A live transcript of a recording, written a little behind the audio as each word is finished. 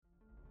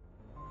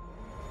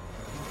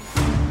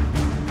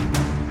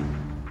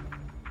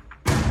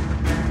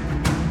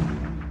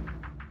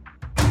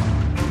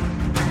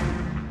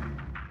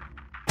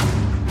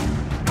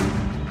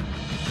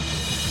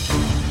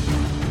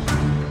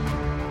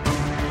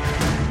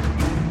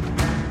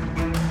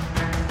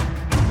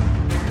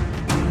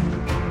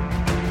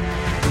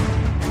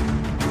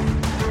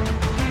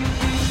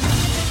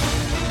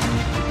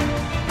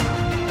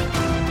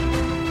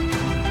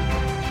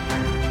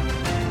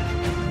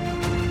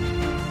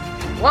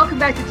Welcome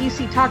back to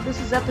DC Talk. This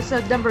is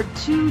episode number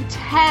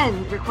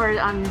 210, recorded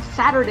on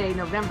Saturday,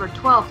 November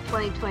 12th,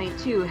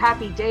 2022.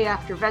 Happy day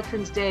after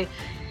Veterans Day.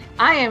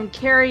 I am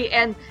Carrie,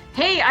 and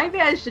hey, I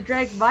managed to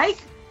drag Mike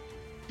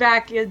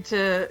back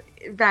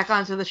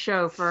onto the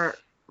show for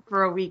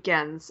a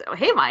weekend. So,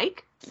 hey,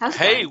 Mike.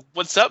 Hey,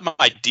 what's up,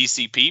 my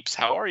DC peeps?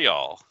 How are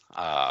y'all?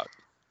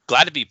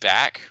 Glad to be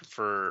back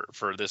for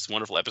this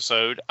wonderful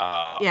episode.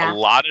 A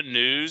lot of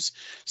news,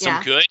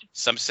 some good,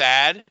 some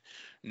sad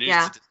news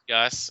to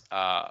discuss.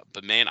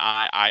 But man,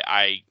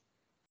 I'm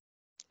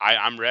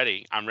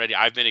ready.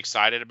 I've been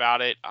excited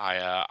about it.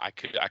 I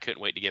couldn't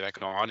wait to get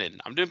back on,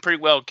 and I'm doing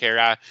pretty well, Carrie.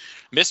 I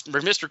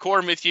missed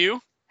recording with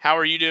you. How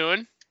are you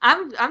doing?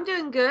 I'm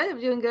doing good.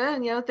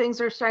 And things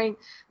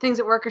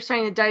at work are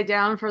starting to die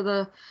down for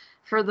the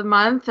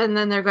month, and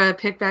then they're going to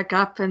pick back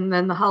up, and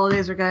then the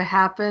holidays are going to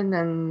happen,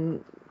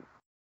 and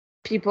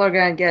people are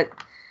going to get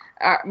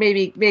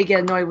may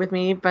get annoyed with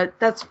me, but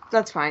that's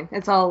fine.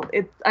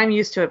 I'm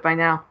used to it by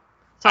now.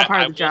 It's all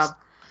part of the job.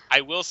 I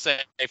will say,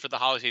 for the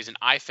holiday season,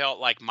 I felt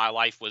like my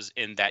life was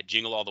in that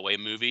Jingle All the Way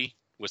movie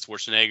with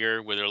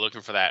Schwarzenegger, where they're looking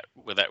for that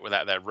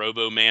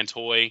Robo Man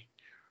toy,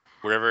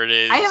 wherever it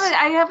is. I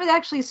haven't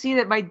actually seen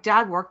it. My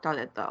dad worked on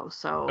it though,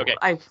 so okay.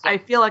 I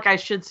feel like I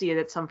should see it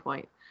at some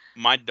point.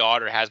 My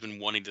daughter has been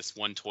wanting this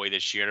one toy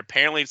this year, and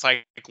apparently it's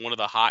like one of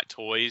the hot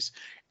toys.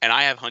 And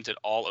I have hunted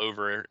all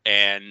over,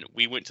 and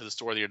we went to the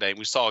store the other day, and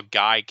we saw a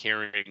guy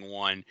carrying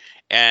one,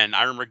 and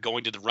I remember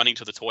running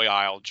to the toy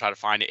aisle to try to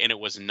find it, and it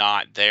was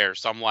not there.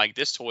 So I'm like,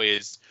 this toy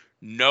is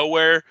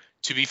nowhere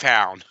to be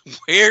found.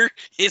 Where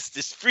is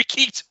this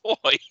freaking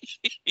toy?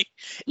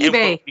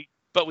 eBay.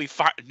 But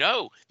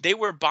no, they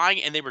were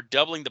buying, and they were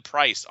doubling the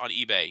price on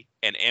eBay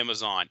and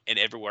Amazon and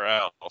everywhere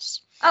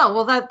else. Oh,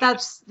 well,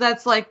 that's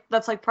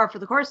like par for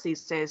the course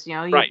these days.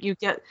 Right. You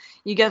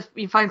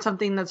find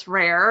something that's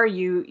rare,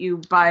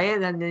 you buy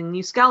it, and then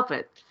you scalp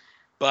it.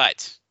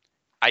 But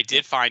I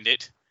did find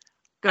it.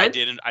 Good.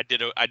 I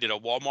did a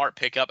Walmart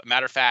pickup.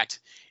 Matter of fact,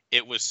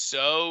 it was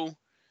so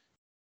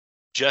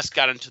just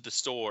got into the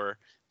store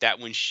that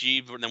when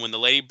the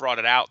lady brought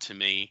it out to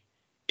me,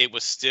 it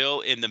was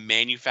still in the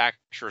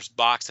manufacturer's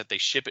box that they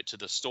ship it to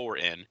the store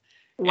in.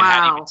 Wow. And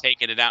hadn't even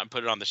taken it out and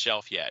put it on the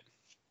shelf yet.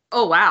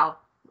 Oh, wow.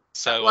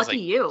 So lucky I was like,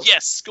 you.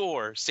 Yes,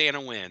 score. Santa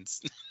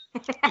wins.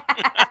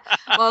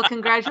 Well,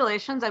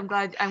 congratulations. I'm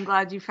glad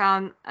you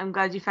found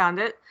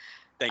it.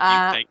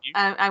 Thank you.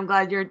 I'm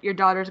glad your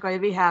daughter's going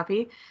to be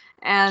happy.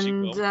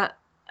 And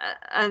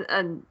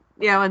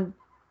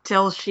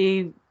until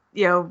she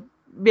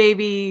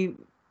maybe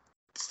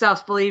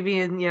stops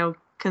believing in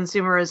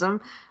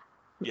consumerism.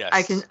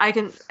 Yes. I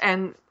can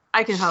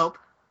hope.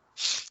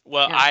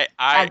 Well, I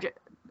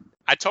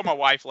told my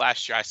wife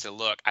last year, I said,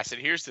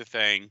 here's the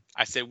thing.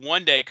 I said,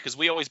 one day, because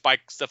we always buy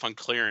stuff on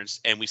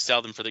clearance and we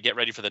sell them get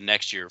ready for the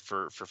next year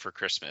for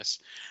Christmas.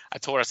 I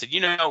told her, I said,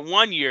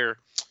 1 year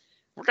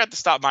we're going to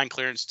stop buying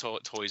clearance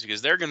toys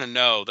because they're going to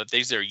know that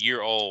these are a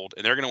year old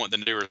and they're going to want the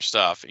newer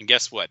stuff. And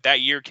guess what? That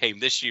year came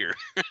this year.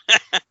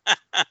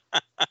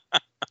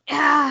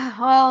 Yeah,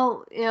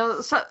 well,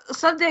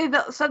 someday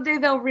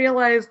they'll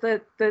realize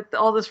that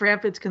all this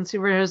rampant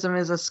consumerism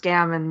is a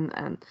scam,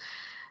 and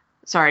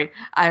sorry,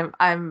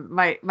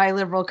 my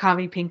liberal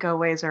commie pinko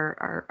ways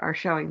are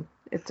showing.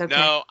 It's okay.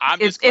 No, I'm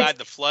just glad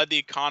to flood the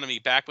economy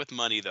back with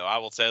money, though. I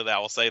will say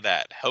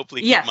that.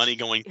 Hopefully, keep money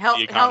going to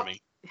the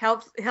economy.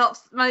 Helps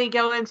money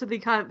go into the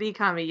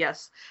economy.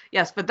 Yes,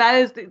 but that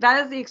is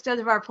the extent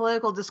of our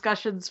political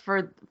discussions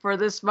for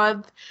this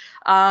month.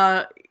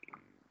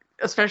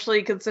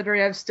 Especially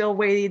considering I'm still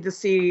waiting to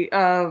see.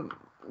 We're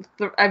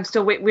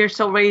still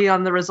waiting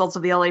on the results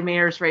of the LA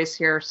mayor's race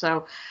here.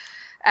 So,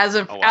 as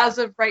of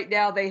right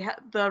now,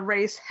 the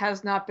race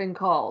has not been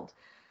called,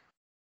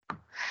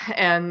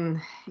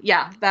 and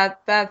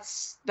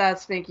that's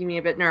making me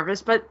a bit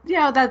nervous. But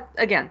that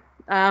again,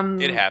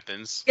 it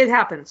happens. It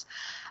happens.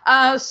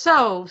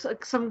 So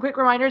some quick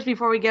reminders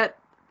before we get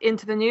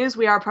into the news.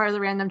 We are part of the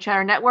Random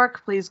Chatter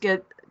Network. Please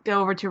go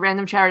over to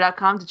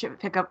randomchatter.com to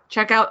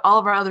check out all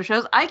of our other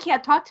shows. I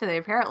can't talk today,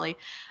 apparently.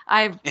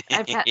 I've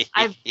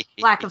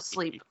lack of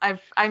sleep.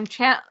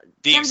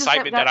 The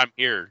excitement that I'm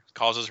here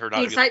causes her not.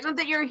 The excitement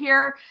that you're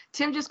here.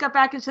 Tim just got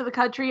back into the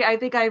country. I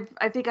think I've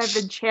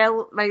been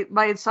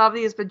my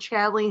insomnia has been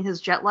channeling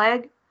his jet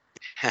lag.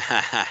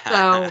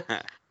 So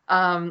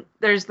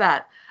there's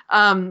that.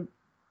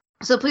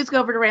 So please go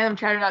over to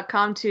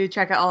randomchatter.com to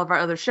check out all of our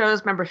other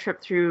shows,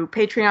 membership through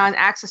Patreon,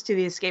 access to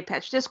the Escape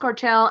Hatch Discord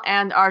channel,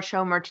 and our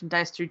show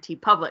merchandise through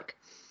TeePublic.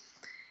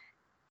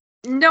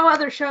 No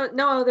other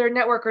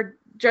network or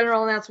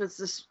general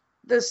announcements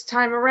this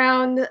time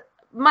around.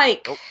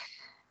 Mike,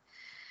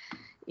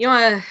 You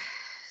want to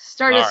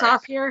start us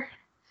off here?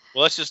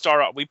 Well, let's just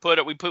start off. We put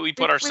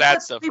our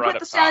sad stuff right up top. We put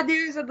the sad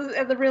news and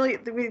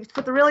we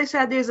put the really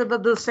sad news and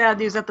the sad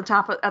news at the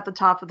top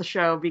of the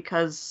show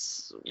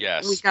because we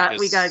got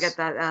to get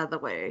that out of the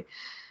way.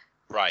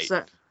 Right.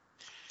 So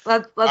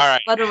let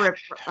it rip,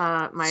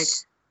 Mike.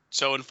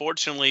 So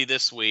unfortunately,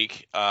 this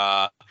week,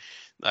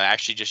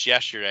 actually just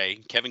yesterday,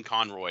 Kevin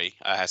Conroy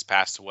has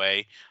passed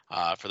away.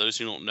 For those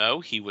who don't know,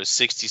 he was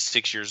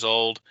 66 years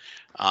old.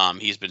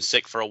 He's been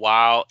sick for a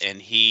while,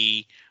 and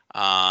he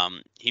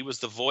was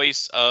the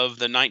voice of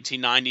the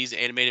 1990s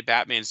animated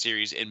Batman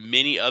series and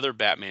many other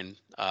Batman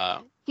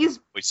He's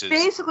voices.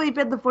 Basically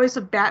been the voice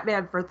of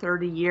Batman for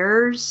 30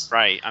 years.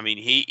 Right. I mean,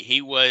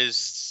 he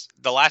was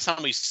 – the last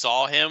time we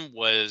saw him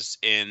was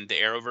in the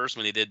Arrowverse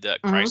when they did the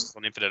Crisis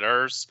on Infinite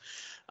Earths.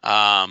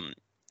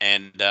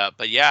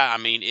 But yeah, I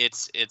mean,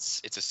 it's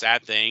a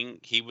sad thing.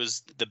 He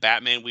was the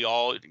Batman we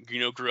all,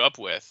 grew up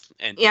with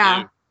and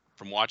knew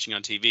from watching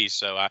on TV.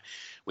 So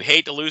we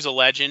hate to lose a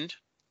legend.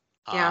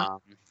 Yeah.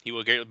 He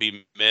will greatly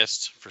be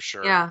missed for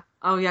sure. Yeah.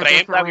 Oh yeah. But I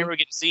am glad we were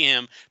get to see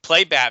him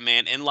play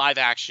Batman in live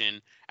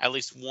action at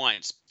least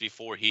once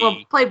before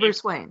he play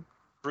Bruce Wayne.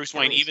 Bruce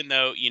Wayne, even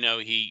though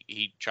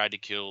he tried to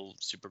kill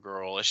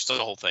Supergirl, it's just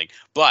the whole thing.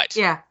 But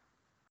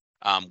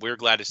we're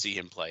glad to see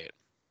him play it.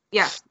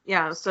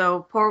 Yeah.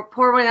 So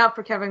pour one out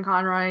for Kevin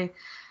Conroy.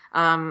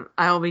 I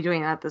will be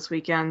doing that this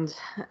weekend,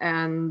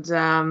 and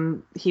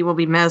he will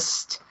be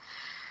missed.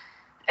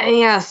 And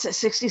yes,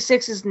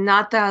 66 is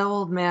not that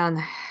old,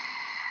 man.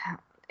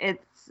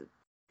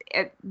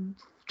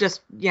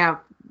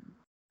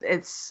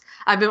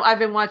 I've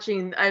been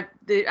watching.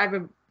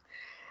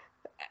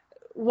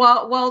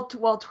 While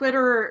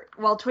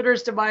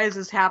Twitter's demise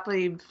is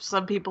happening,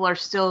 some people are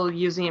still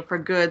using it for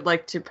good,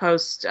 like to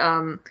post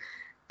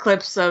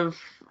clips of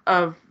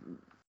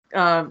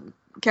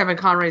Kevin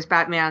Conroy's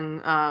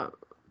Batman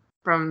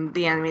from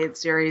the animated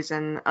series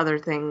and other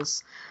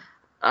things.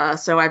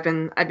 So I've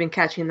been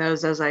catching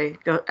those as I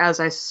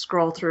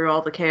scroll through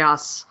all the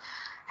chaos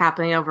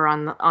happening over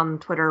on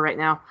Twitter right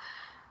now.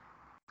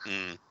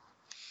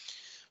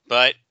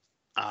 But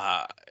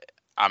I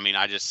mean,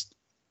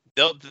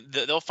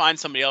 they'll find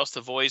somebody else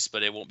to voice,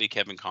 but it won't be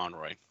Kevin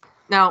Conroy.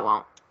 No, it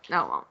won't.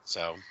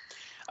 So.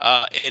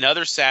 In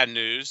other sad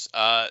news,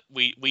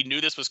 we knew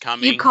this was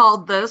coming. You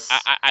called this.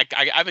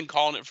 I've been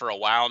calling it for a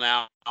while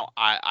now.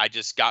 I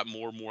just got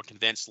more and more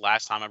convinced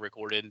last time I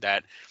recorded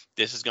that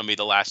this is going to be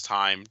the last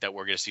time that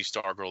we're going to see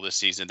Stargirl this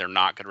season. They're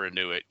not going to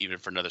renew it even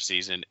for another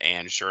season.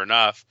 And sure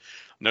enough,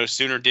 no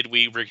sooner did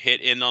we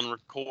hit in on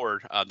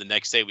record, the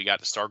next day we got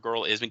the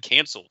Stargirl has been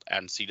canceled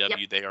on CW.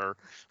 Yep. They are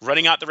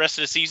running out the rest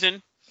of the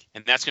season.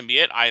 And that's going to be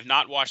it. I have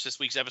not watched this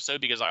week's episode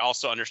because I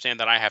also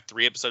understand that I have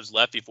 3 episodes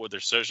left before their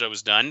show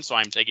is done. So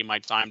I'm taking my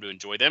time to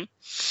enjoy them.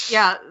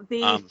 Yeah,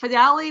 the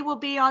finale will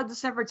be on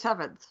December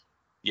 7th.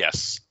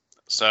 Yes.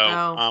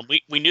 So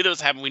we knew that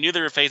was happening. We knew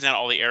they were phasing out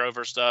all the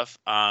Arrowverse stuff.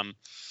 I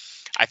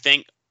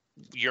think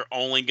you're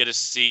only going to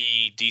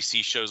see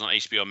DC shows on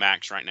HBO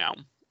Max right now.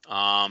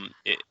 Even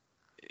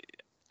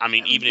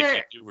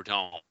if you do or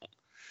don't.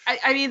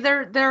 I mean,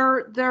 there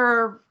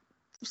are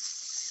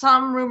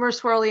some rumors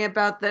swirling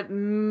about that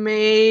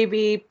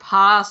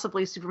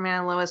possibly Superman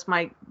and Lois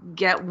might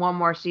get one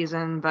more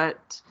season,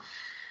 but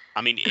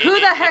I mean, who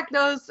the heck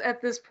knows at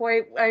this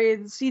point? I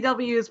mean,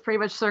 CW is pretty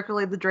much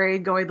circling the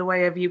drain, going the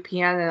way of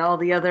UPN and all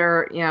the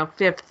other,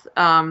 fifth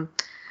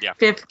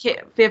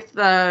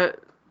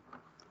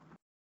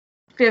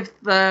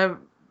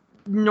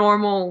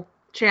normal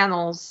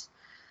channels.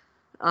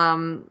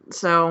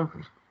 So.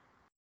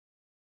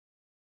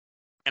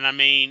 And I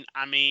mean,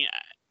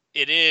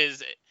 it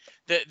is.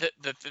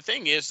 The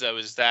thing is, though,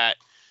 is that,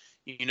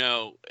 we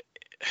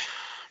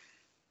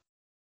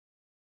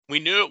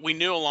knew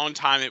a long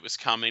time it was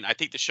coming. I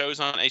think the shows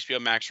on HBO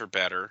Max are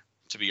better,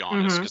 to be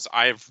honest, because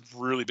I have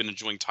really been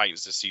enjoying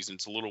Titans this season.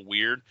 It's a little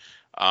weird,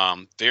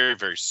 very,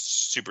 very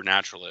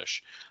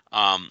supernatural-ish.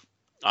 I'm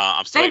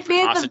still waiting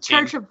for Constantine. The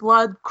Church of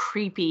Blood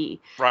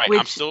creepy. Right.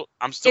 I'm still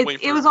waiting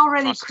for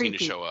Constantine creepy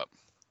to show up.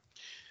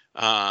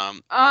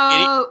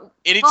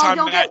 Anytime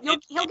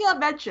he'll get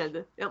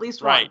mentioned at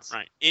least once.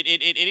 Right.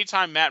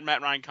 Anytime Matt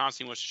Ryan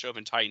Constantine wants to show up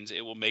in Titans,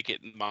 it will make it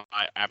my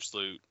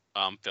absolute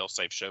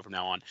fail-safe show from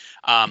now on.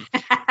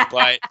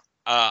 But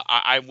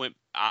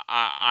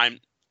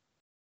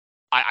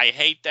I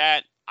hate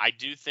that. I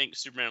do think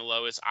Superman and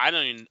Lois. I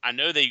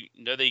know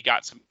they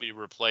got somebody to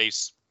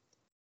replace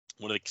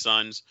one of the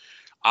sons.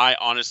 I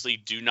honestly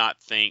do not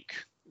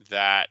think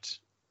that.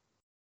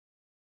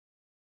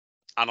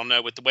 I don't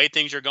know. With the way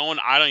things are going,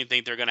 I don't even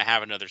think they're going to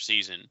have another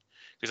season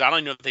because I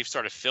don't know if they've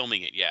started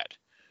filming it yet.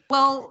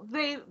 Well,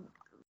 they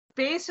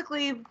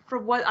basically,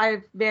 from what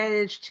I've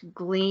managed to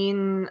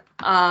glean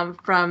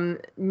from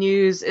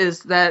news,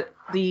 is that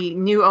the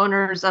new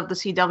owners of the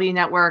CW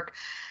network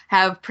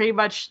have pretty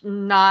much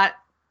not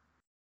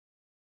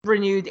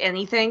renewed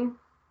anything.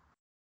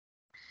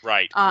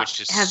 Right,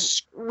 which is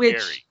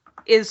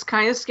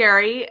kind of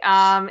scary.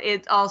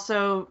 It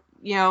also,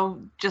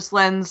 just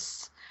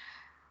lends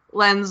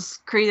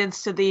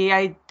credence to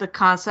the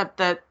concept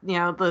that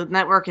the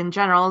network in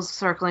general is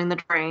circling the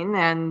drain,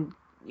 and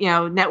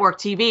network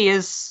TV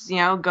is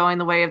going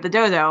the way of the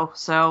dodo.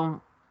 So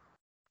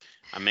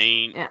I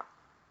mean,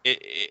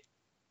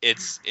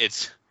 it's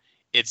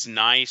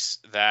nice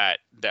that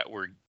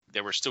we're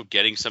still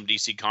getting some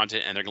DC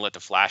content, and they're gonna let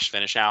the Flash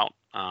finish out.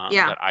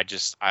 But I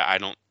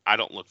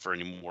don't look for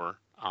any more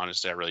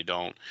Honestly, I really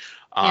don't.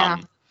 Yeah.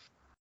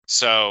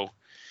 So,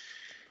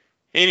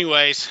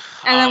 anyways,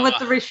 and then with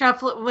the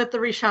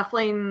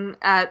reshuffling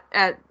at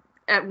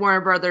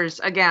Warner Brothers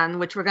again,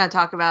 which we're going to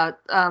talk about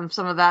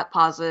some of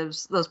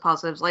those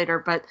positives later,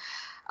 but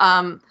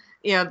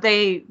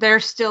they're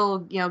still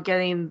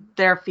getting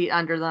their feet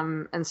under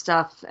them and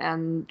stuff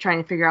and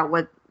trying to figure out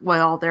what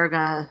all they're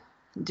going to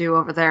do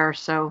over there.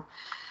 So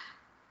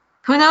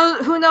who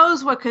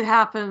knows what could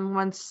happen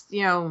once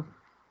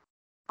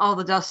all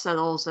the dust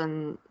settles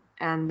and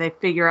they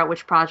figure out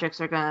which projects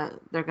they're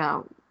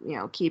gonna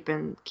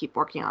keep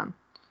working on.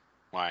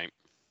 Right.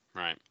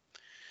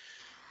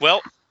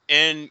 Well,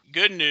 in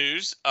good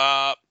news,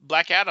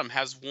 Black Adam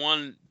has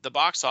won the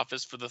box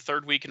office for the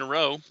third week in a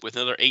row with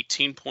another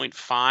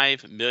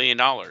 $18.5 million.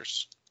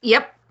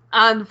 Yep.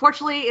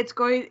 Unfortunately, it's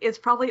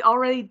probably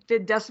already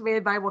been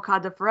decimated by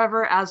Wakanda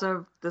Forever as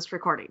of this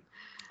recording.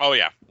 Oh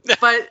yeah.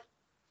 but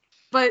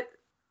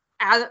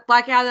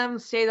Black Adam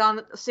stayed on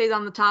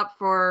the top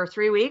for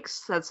 3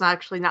 weeks. That's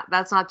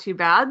not too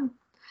bad.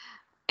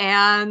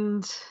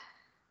 And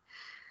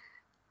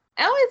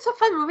it's a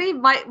fun movie.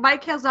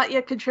 Mike has not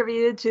yet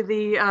contributed to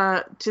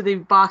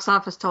the box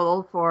office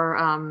total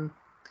for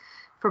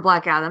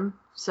Black Adam.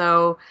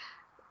 So,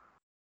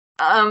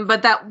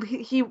 but that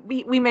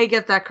we may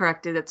get that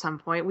corrected at some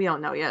point. We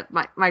don't know yet.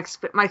 Mike's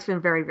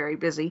been very, very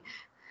busy.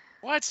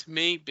 What's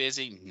me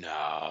busy?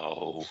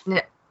 No.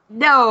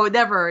 No,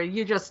 never.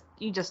 You just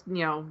let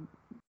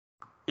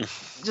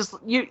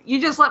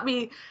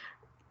me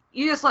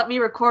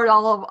record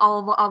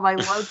all my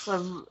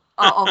lonesome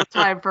all the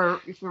time for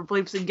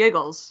bleeps and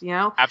giggles,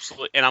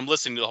 Absolutely, and I'm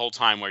listening the whole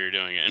time while you're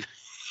doing it.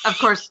 Of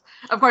course,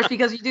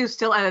 because you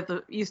still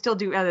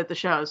do edit the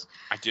shows.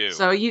 I do.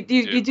 So you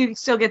do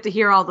still get to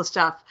hear all the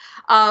stuff.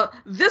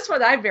 This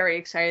one I'm very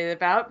excited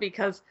about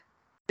because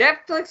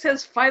Netflix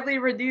has finally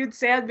renewed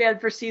Sandman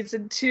for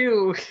season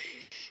 2.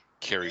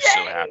 Carrie's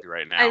so happy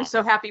right now. I'm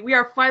so happy. We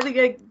are finally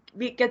going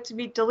to get to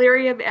meet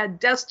Delirium and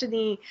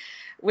Destiny,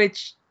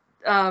 which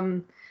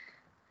those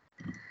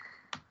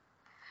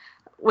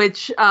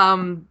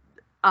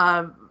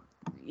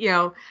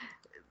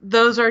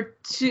are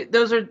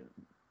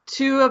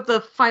two of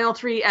the final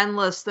 3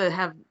 endless that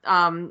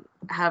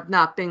have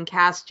not been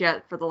cast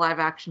yet for the live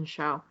action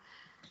show.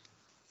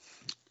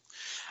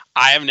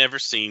 I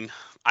haven't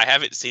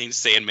seen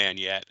Sandman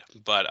yet,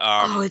 but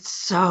it's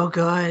so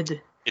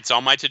good. It's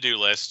on my to-do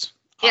list.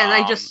 Yeah, and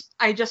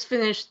I just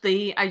finished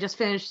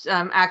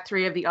Act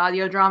 3 of the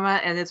audio drama,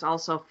 and it's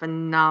also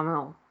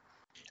phenomenal.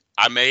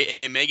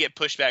 It may get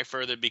pushed back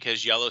further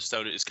because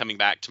Yellowstone is coming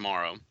back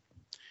tomorrow.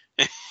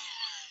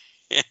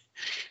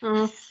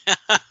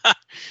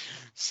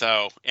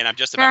 So, and I'm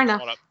just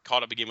about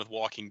caught up again with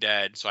Walking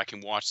Dead, so I can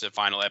watch the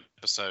final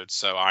episode.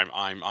 So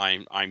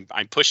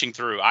I'm pushing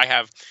through. I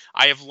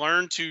have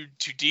learned to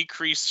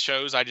decrease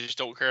shows I just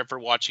don't care for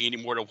watching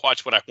anymore to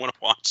watch what I want to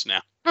watch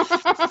now.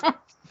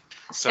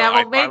 So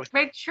yeah,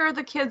 make sure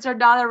the kids are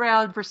not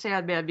around for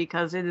Sandman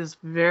because it is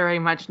very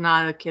much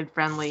not a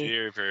kid-friendly,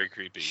 very, very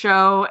creepy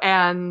show,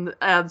 and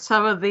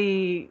some of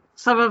the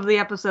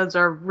episodes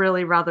are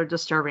really rather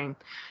disturbing.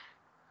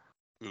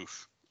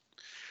 Oof.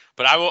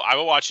 But I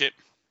will watch it.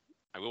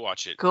 I will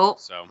watch it. Cool.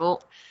 So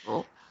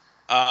cool.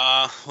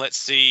 Let's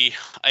see.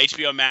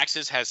 HBO Max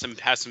has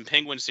some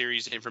Penguin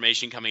series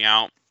information coming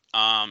out.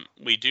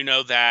 We do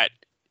know that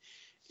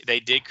they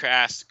did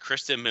cast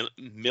Krista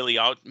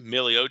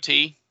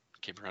Milioti.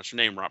 Can't pronounce her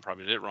name wrong.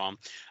 Probably did it wrong.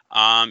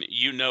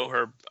 You know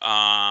her.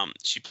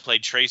 She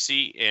played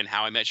Tracy in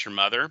How I Met Your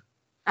Mother.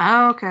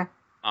 Oh, okay.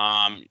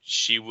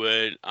 She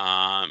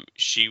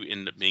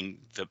ended up being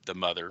the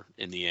mother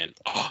in the end.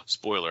 Oh,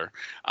 spoiler.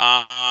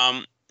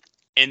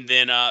 And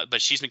then,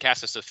 but she's been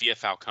cast as Sophia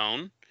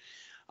Falcone.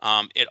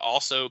 It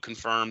also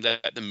confirmed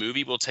that the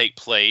movie will take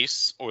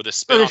place, or the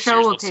spin-off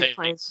series will take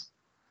place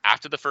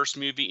after the first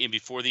movie and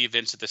before the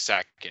events of the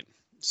second.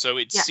 So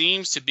it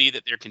seems to be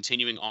that they're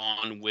continuing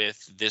on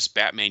with this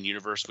Batman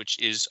universe, which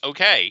is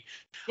okay.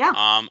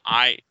 Yeah.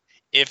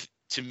 If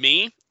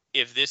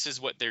this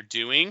is what they're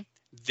doing,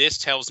 this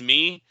tells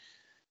me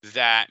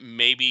that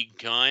maybe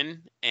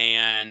Gunn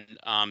and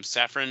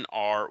Safran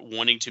are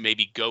wanting to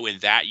maybe go in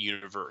that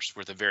universe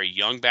with a very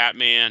young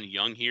Batman,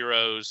 young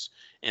heroes,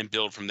 and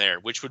build from there,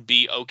 which would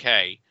be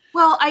okay.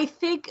 Well, I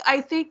think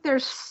they're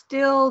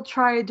still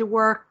trying to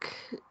work.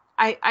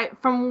 I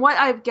from what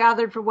I've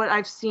gathered, from what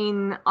I've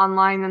seen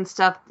online and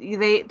stuff,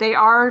 they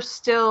are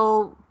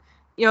still,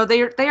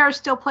 they are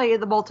still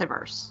playing the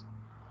multiverse.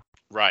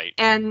 Right.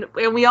 And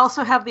we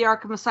also have the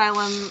Arkham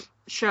Asylum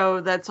show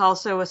that's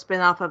also a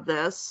spin-off of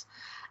this.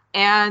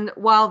 And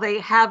while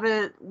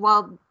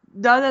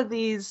none of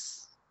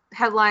these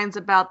headlines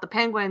about the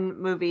Penguin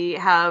movie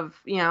have,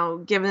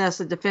 given us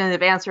a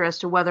definitive answer as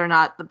to whether or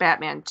not the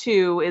Batman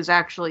 2 is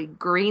actually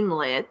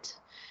greenlit,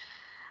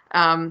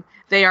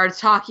 they are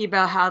talking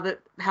about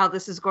how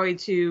this is going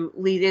to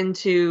lead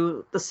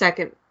into the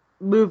second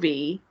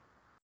movie.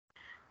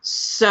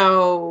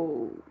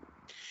 So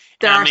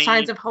there are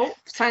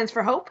signs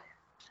for hope.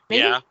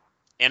 Maybe? Yeah,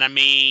 and I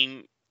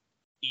mean,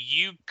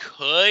 you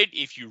could,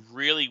 if you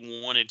really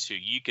wanted to,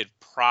 you could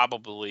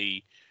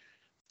probably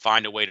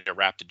find a way to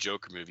wrap the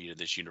Joker movie into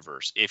this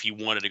universe if you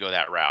wanted to go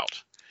that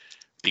route,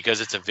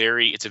 because it's a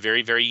very,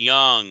 very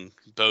young.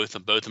 Both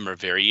of them are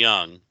very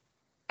young.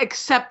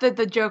 Except that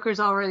the Joker's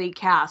already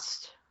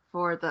cast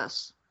for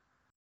this.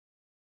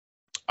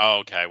 Oh,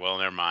 okay, well,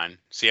 never mind.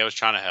 See, I was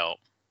trying to help.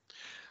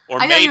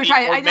 I know you're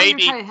trying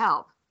to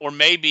help. Or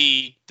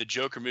maybe the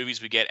Joker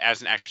movies we get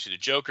isn't actually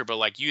the Joker, but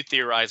like you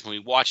theorized when we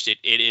watched it,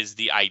 it is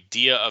the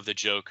idea of the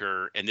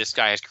Joker, and this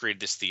guy has created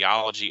this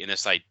theology and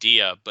this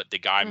idea, but the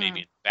guy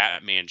maybe in the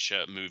Batman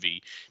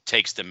movie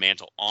takes the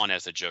mantle on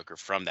as the Joker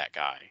from that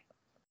guy.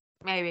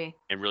 Maybe.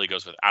 And really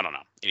goes with, I don't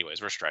know.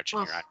 Anyways, we're stretching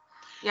here. Right?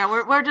 Yeah,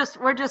 we're just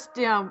stretch.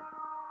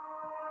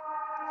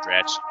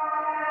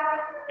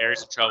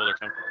 Harry's in trouble. They're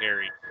coming for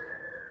Harry.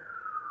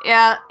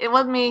 Yeah, it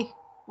wasn't me.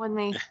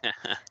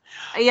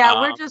 Yeah,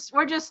 we're just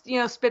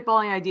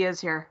spitballing ideas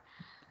here.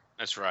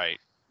 That's right.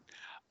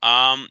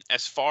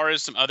 As far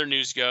as some other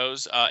news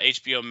goes,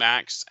 HBO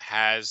Max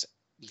has,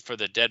 for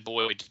the Dead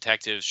Boy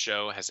Detectives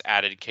show, has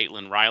added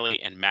Caitlin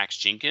Riley and Max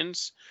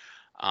Jenkins.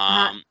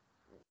 Now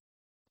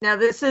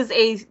this is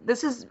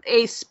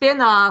a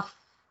spin-off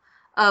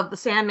of the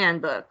Sandman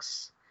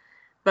books,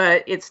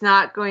 but it's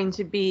not going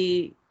to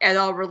be at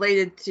all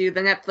related to the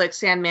Netflix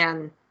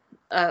Sandman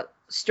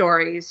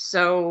stories.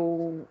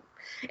 So.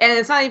 And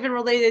it's not even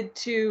related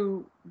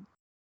to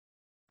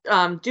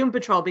Doom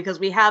Patrol, because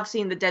we have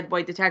seen the Dead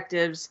Boy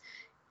Detectives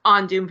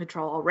on Doom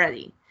Patrol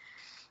already.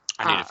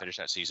 I need to finish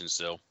that season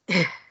still.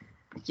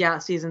 Yeah,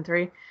 season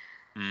 3.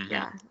 Mm-hmm.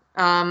 Yeah.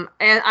 And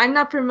I'm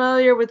not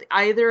familiar with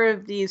either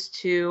of these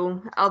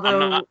two,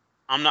 although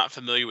I'm not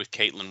familiar with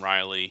Caitlin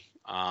Riley.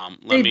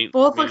 They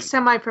both look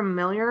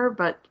semi-familiar,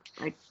 but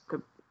I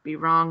could be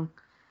wrong.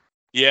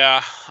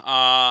 Yeah.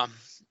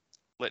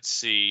 Let's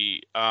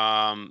see.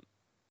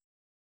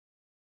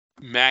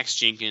 Max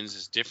Jenkins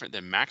is different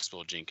than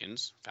Maxwell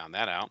Jenkins. Found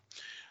that out.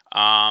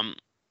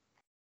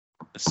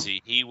 Let's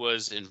see. He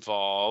was in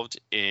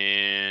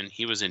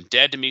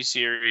Dead to Me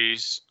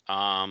series,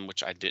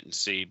 which I didn't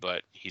see,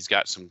 but he's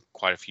got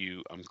quite a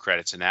few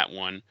credits in that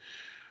one.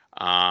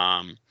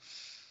 I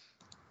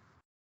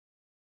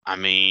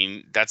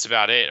mean, that's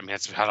about it. I mean,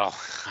 that's about all.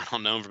 I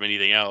don't know him from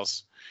anything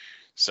else.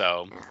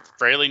 So,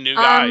 fairly new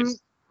guys.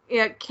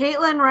 Yeah,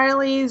 Caitlin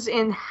Riley's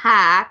in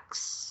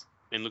Hacks.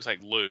 And looks like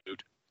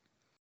Lewd.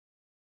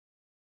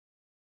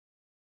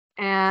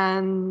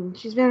 And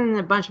she's been in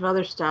a bunch of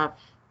other stuff.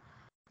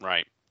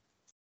 Right.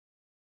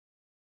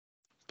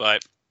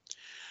 But,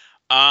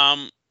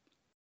 and,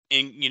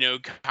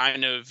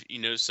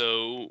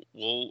 so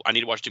I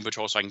need to watch Doom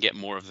Patrol so I can get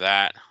more of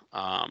that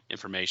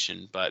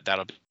information, but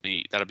that'll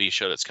be a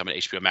show that's coming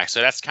to HBO Max.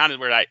 So that's kind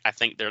of where I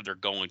think they're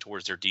going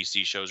towards. Their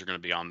DC shows are going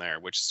to be on there,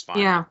 which is fine.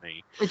 Yeah, with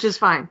me. Which is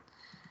fine.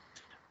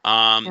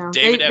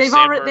 David F.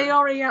 Sandberg, they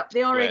already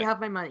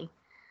have my money.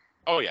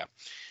 Oh yeah.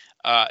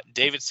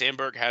 David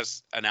Sandberg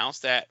has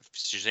announced that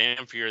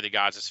Shazam: Fury of the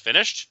Gods is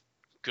finished.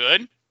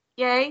 Good.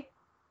 Yay.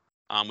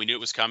 We knew it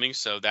was coming,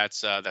 so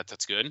that's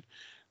good.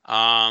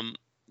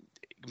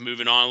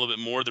 Moving on a little bit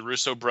more, the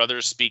Russo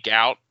brothers speak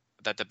out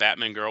that the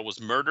Batman girl was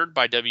murdered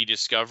by W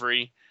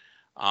Discovery.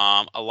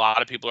 A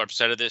lot of people are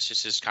upset at this.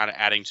 This is kind of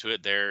adding to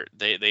it.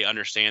 They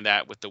understand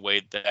that with the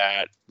way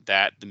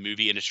that the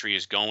movie industry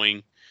is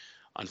going.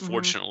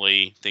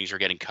 Unfortunately, things are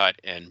getting cut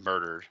and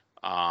murdered.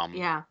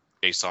 Yeah.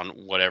 Based on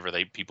whatever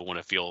people want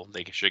to feel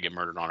they should get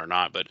murdered on or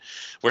not. But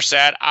we're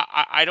sad.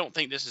 I don't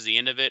think this is the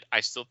end of it.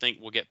 I still think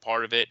we'll get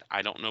part of it.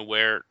 I don't know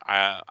where.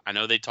 I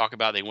know they talk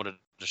about they want to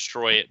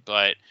destroy it,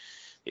 but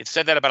it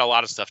said that about a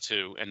lot of stuff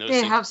too. And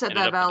they have said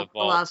that about a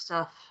lot of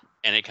stuff.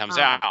 And it comes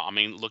out. I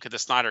mean, look at the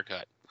Snyder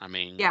Cut. I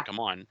mean, come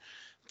on.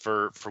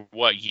 For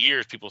what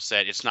years people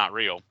said it's not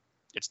real.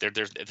 It's there.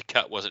 The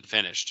cut wasn't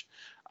finished.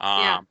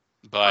 But.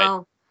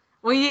 Well,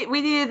 we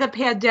needed the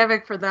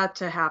pandemic for that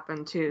to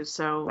happen too.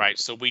 So right.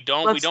 So we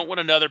don't want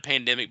another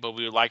pandemic, but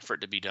we would like for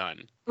it to be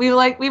done. We would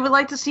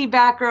like to see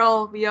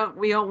Batgirl.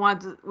 We don't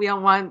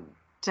want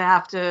to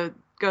have to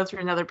go through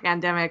another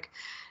pandemic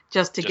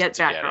just to get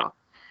Batgirl.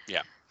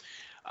 Yeah.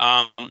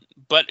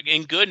 But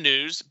in good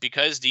news,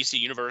 because DC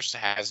Universe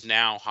has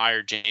now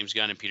hired James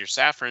Gunn and Peter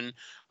Safran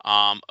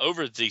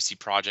over the DC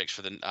projects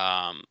for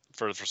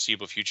the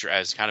foreseeable future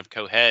as kind of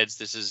co-heads.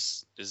 This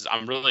is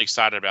I'm really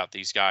excited about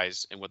these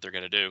guys and what they're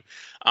going to do.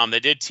 They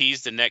did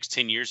tease the next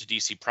 10 years of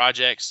DC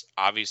projects.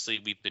 Obviously,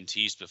 we've been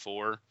teased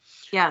before.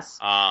 Yes,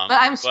 but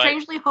I'm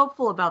strangely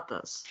hopeful about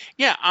this.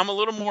 Yeah, I'm a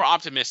little more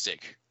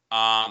optimistic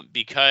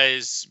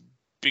because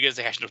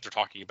they actually know what they're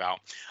talking about,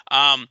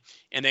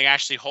 and they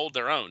actually hold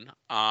their own.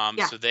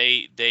 So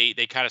they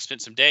kind of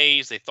spent some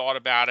days. They thought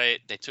about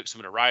it. They took some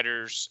of the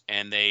writers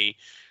and they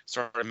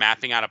started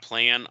mapping out a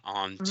plan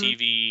on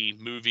TV,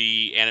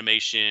 movie,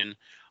 animation.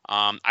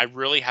 I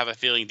really have a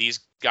feeling these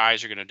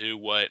guys are going to do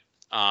what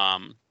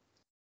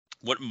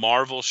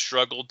Marvel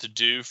struggled to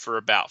do for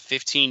about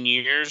 15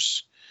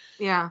 years.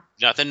 Yeah.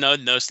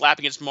 No slap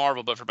against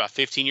Marvel, but for about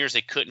 15 years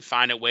they couldn't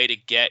find a way to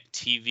get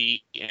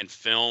TV and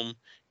film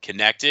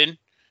connected.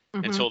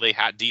 until they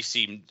got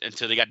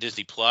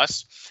Disney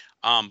Plus.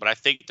 But I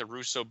think the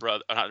Russo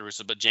brother, not the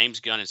Russo, but James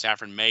Gunn and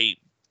Safran may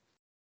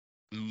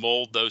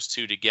meld those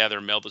two together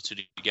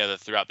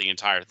throughout the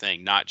entire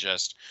thing, not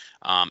just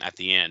at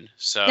the end.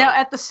 So now,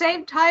 at the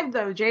same time,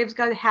 though, James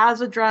Gunn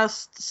has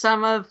addressed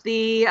some of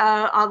the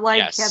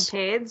online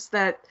campaigns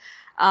that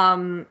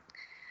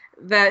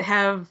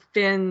have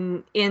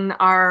been in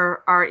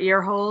our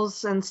ear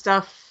holes and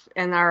stuff,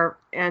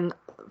 and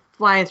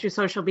flying through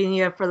social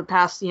media for the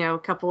past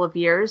couple of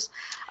years.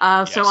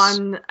 So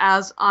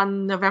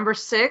on November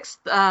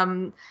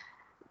 6th.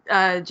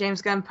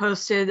 James Gunn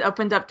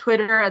opened up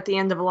Twitter at the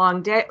end of a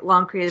long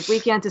creative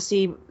weekend to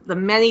see the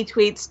many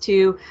tweets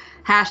to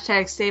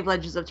hashtag Save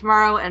Legends of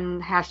Tomorrow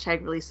and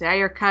hashtag Release the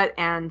Ayer Cut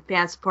and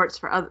fan support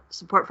for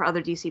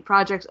other DC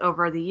projects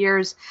over the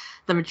years.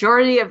 The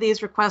majority of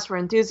these requests were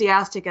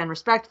enthusiastic and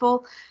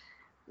respectful,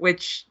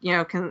 which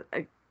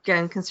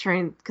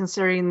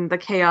considering the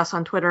chaos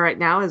on Twitter right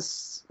now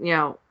is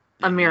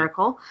a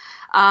miracle.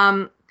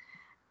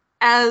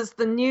 As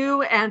the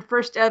new and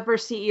first ever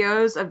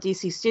CEOs of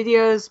DC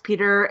Studios,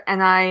 Peter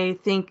and I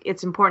think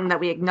it's important that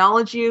we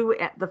acknowledge you,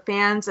 the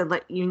fans, and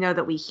let you know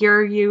that we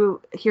hear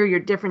your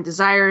different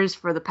desires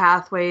for the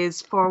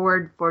pathways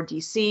forward for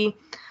DC.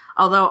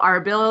 Although our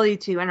ability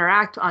to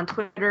interact on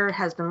Twitter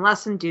has been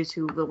lessened due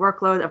to the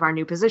workload of our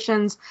new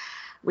positions,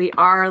 we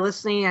are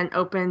listening and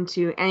open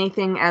to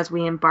anything as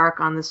we embark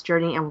on this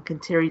journey, and will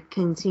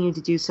continue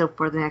to do so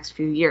for the next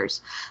few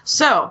years.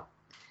 So,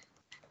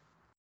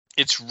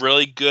 it's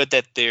really good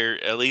that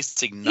they're at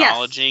least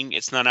acknowledging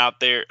it's not out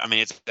there. I mean,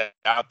 it's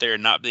out there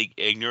and not being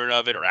ignorant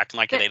of it or acting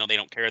like they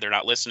don't care. They're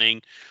not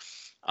listening.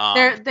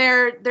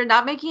 They're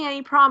not making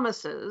any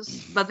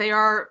promises, but they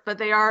are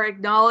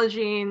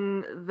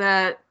acknowledging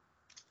that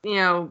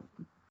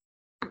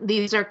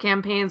these are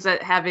campaigns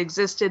that have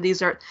existed.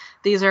 These are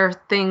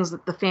things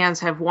that the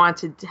fans have want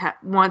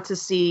to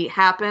see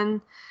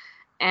happen,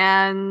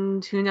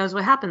 and who knows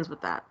what happens with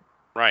that.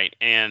 Right,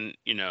 and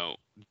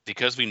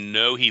because we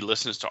know he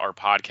listens to our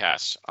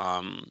podcast,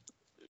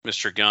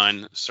 Mr.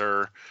 Gunn,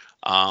 sir,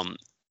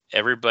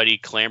 everybody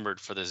clamored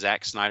for the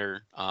Zack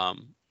Snyder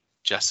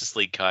Justice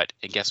League cut,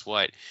 and guess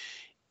what?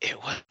 It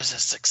was a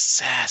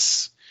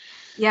success.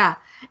 Yeah,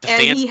 the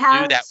fans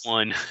knew that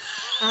one.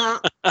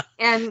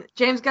 And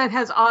James Gunn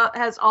has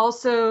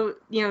also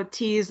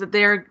teased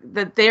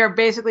that they are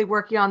basically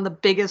working on the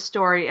biggest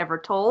story ever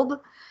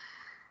told,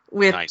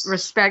 with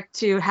respect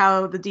to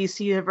how the DC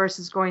universe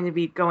is going to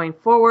be going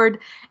forward.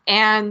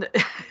 And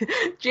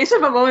Jason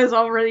Momoa has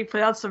already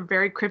put out some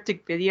very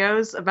cryptic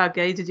videos about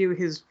getting to do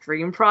his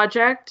dream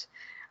project.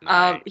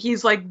 Nice.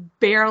 He's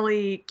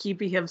barely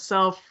keeping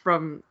himself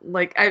from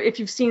if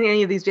you've seen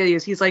any of these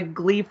videos, he's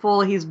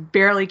gleeful. He's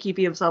barely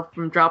keeping himself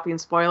from dropping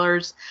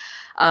spoilers.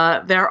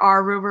 There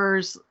are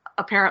rumors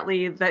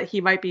apparently that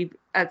he might be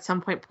at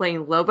some point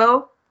playing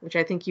Lobo, which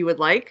I think you would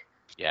like.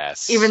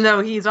 Yes. Even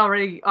though he's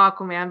already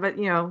Aquaman, but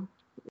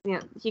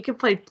he could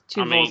play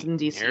two roles in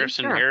DC.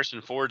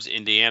 Harrison Ford's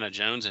Indiana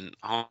Jones and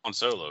Han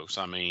Solo.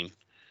 So I mean,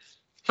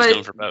 he's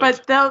known for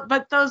both.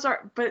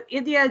 But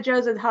Indiana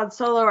Jones and Han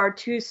Solo are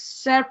two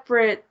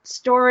separate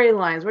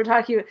storylines. We're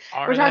talking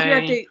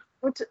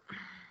about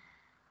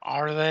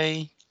Are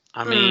they?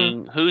 I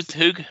mean, who's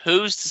to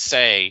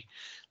say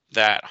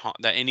that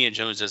Indiana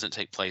Jones doesn't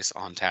take place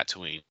on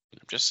Tatooine?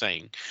 I'm just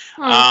saying.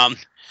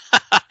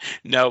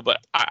 No,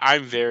 but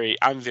I'm very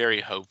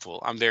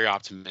hopeful. I'm very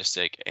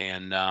optimistic,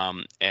 and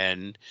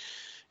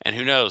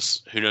who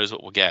knows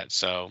what we'll get.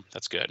 So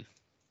that's good.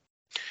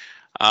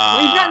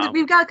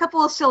 We've got a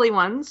couple of silly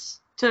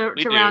ones to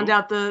round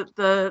out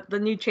the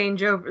new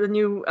changeover, the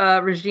new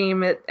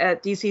regime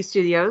at DC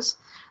Studios,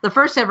 the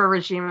first ever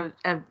regime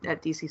at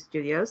DC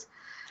Studios.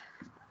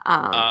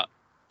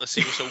 Let's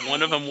see. So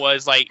one of them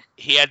was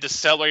he had to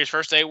celebrate his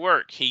first day at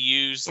work. He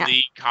used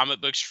the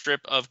comic book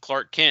strip of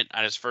Clark Kent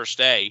on his first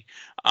day,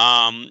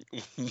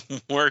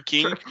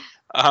 working.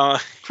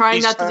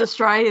 Trying not to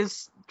destroy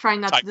his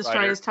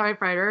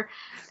typewriter.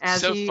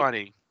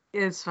 Funny.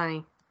 It's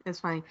funny. It's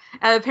funny.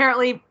 And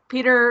apparently,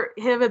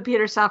 him and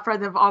Peter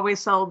Safran have always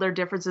settled their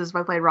differences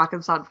by playing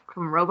Rock'em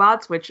Sock'em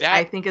Robots, which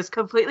I think is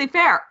completely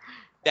fair.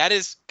 That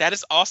is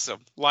awesome.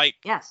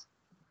 Yes.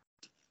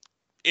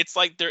 It's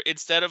they're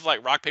instead of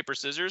rock, paper,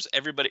 scissors,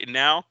 everybody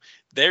now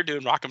they're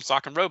doing Rock'em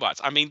Sock'em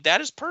Robots. I mean, that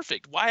is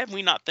perfect. Why have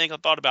we not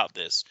thought about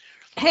this?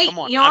 Hey, come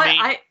on.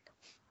 I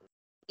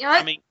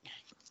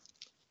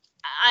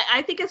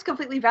think it's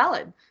completely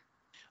valid.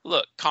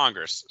 Look,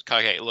 Congress.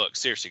 Okay, look,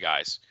 seriously,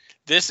 guys.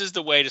 This is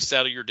the way to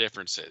settle your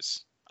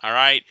differences. All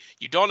right?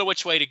 You don't know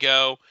which way to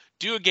go.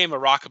 Do a game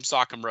of Rock'em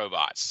Sock'em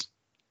Robots.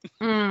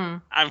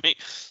 I mean,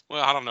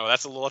 well, I don't know.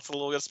 That's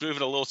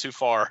moving a little too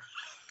far.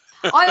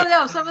 I don't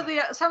know. Some of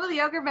the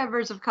younger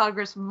members of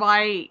Congress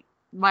might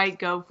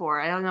go for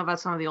it. I don't know about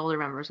some of the older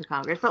members of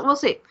Congress, but we'll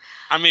see.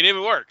 I mean, it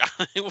would work.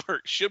 It would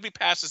work. Should we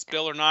pass this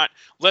bill or not?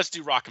 Let's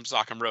do Rock'em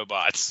Sock'em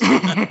Robots.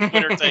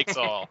 Winner takes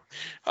all.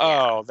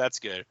 Oh, that's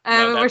good.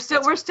 We're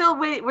still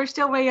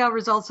waiting on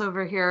results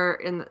over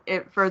here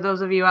for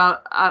those of you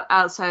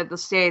outside the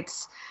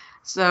states.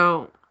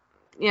 So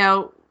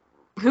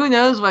who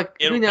knows what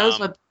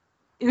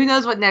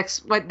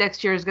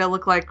next year is going to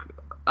look like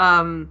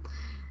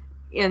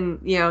in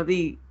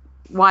the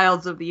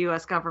wilds of the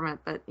U.S. government,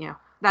 but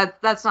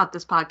that's not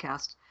this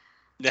podcast.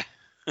 Yeah.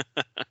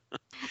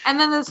 And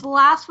then this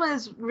last one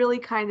is really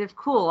kind of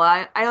cool.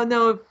 I don't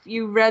know if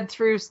you read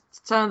through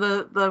some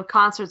of the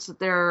concerts that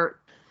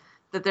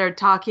they're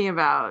talking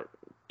about.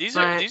 These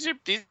are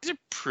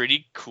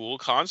pretty cool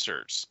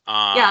concerts.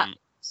 Yeah.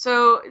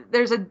 So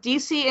there's a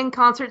DC in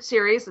concert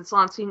series that's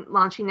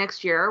launching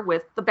next year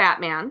with the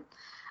Batman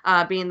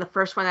being the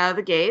first one out of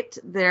the gate.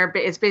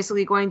 It's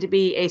basically going to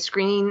be a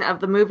screening of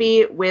the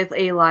movie with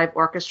a live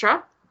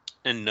orchestra.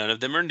 And none of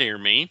them are near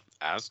me.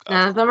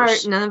 None of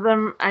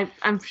them.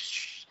 I'm.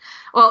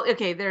 Well,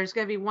 okay. There's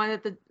gonna be one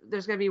at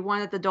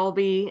the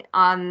Dolby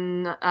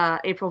on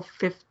April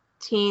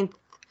 15th,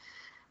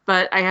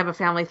 but I have a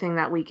family thing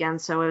that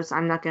weekend, so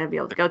I'm not gonna be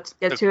able to get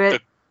to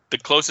it. The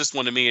closest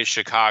one to me is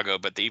Chicago,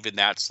 but even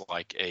that's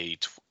like a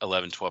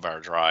 12 hour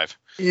drive.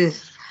 Ugh.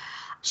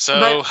 So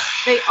but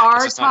they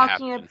are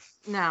talking.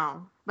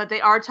 But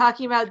they are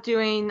talking about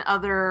doing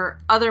other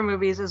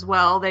movies as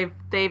well. They've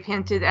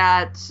hinted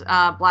at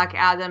Black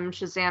Adam,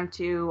 Shazam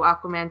 2,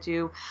 Aquaman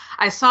 2.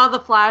 I saw The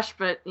Flash,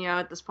 but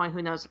at this point,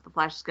 who knows if The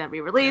Flash is going to be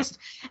released?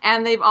 Yeah.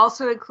 And they've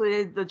also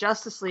included the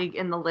Justice League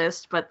in the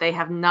list, but they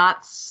have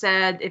not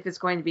said if it's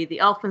going to be the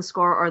Elfman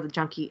score or the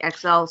Junkie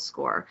XL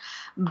score.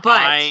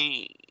 But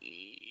I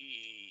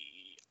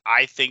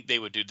think they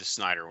would do the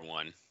Snyder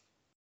one.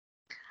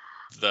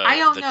 I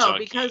don't know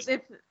Junkie. Because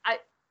if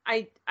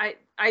I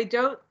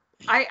don't.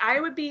 I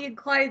would be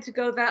inclined to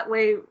go that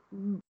way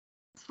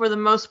for the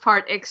most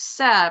part,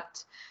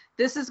 except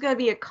this is going to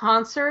be a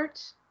concert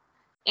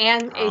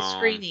and a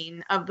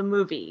screening of the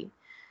movie.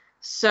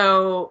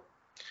 So.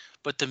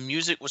 But the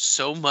music was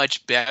so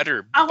much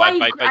better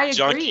by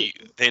Junkie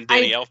than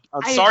Danny Elfman.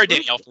 I'm sorry,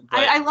 Danny Elfman.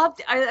 But I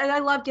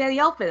love Danny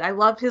Elfman. I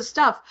love his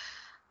stuff.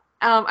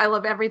 I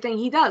love everything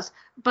he does.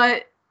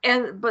 But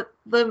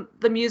the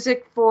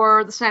music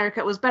for the Snyder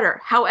Cut was better.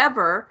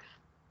 However,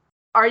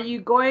 are you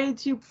going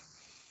to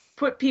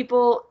put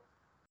people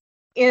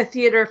in a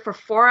theater for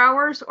 4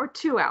 hours or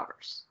 2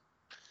 hours?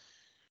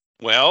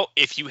 Well,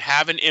 if you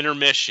have an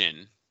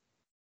intermission,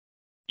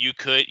 it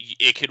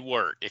could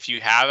work. If you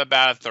have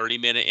about a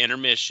 30-minute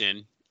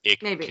intermission, it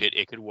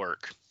could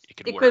work. It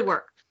could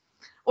work.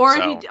 Or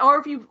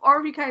if you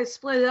kind of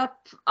split it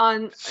up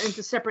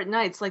into separate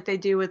nights like they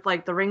do with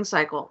like the Ring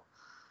Cycle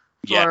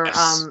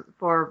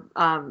for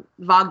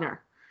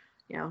Wagner.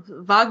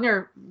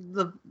 Wagner,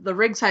 the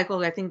Ring Cycle,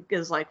 I think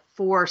is like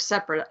four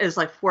separate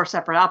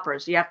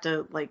operas. You have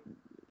to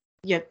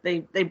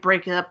they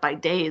break it up by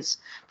days,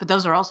 but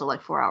those are also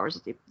like 4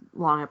 hours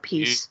long a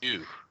piece.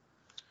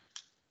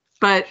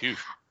 But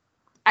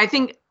I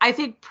think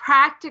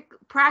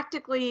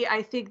practically,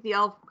 I think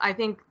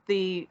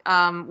the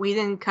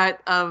Whedon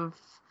cut of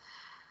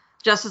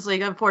Justice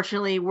League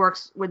unfortunately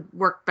would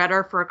work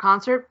better for a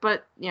concert,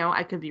 but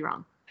I could be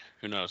wrong.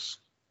 Who knows?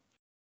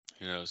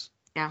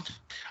 Yeah.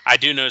 I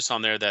do notice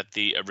on there that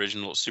the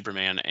original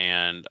Superman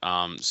and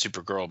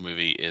Supergirl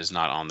movie is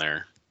not on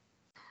there.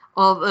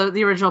 Well,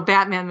 the original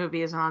Batman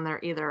movie isn't on there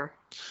either.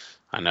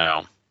 I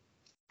know.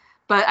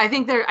 But I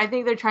think they're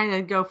trying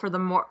to go for the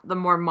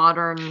more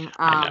modern.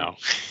 I know.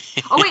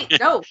 Oh wait,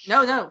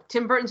 no.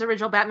 Tim Burton's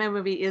original Batman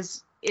movie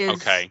is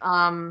okay.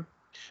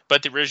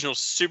 But the original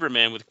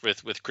Superman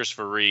with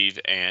Christopher Reeve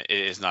and it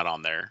is not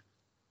on there.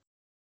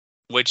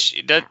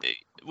 Which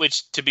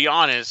to be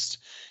honest,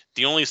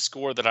 the only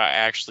score that I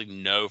actually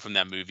know from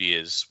that movie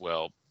is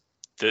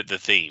the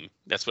theme.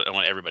 That's what I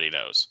want everybody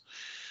knows.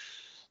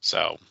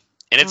 So,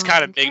 and it's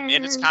kind of big,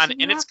 and it's kind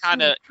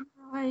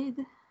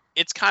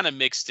of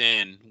mixed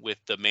in with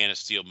the Man of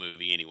Steel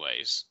movie,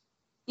 anyways.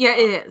 Yeah,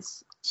 it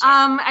is. So.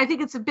 I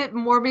think it's a bit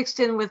more mixed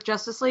in with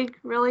Justice League,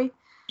 really.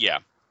 Yeah.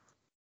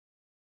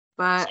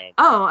 But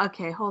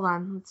okay, hold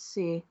on, let's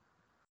see.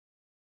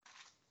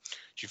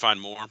 Did you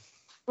find more?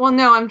 Well,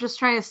 no, I'm just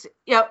trying to see.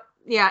 Yep.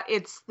 Yeah,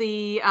 it's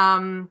the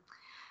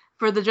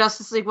for the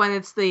Justice League one,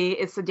 it's the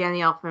Danny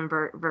Elfman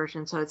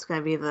version, so it's going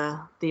to be the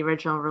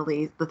original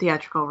release, the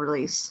theatrical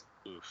release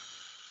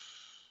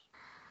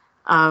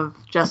of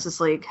Justice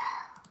League.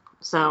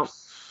 So,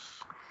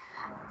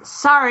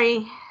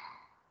 sorry.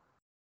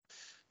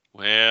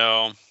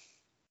 Well,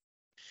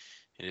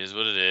 it is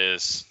what it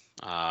is.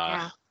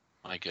 Yeah.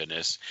 My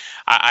goodness,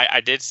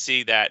 I did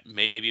see that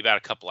maybe about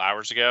a couple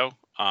hours ago.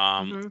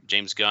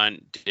 James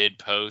Gunn did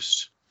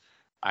post.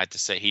 I have to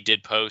say he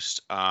did post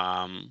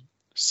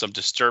some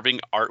disturbing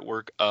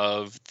artwork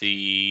of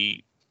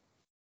the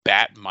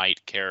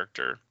Batmite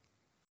character.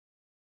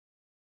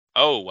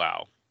 Oh,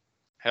 wow.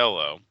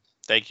 Hello.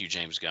 Thank you,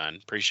 James Gunn.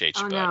 Appreciate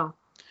you, bud. No.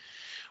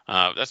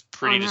 That's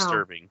pretty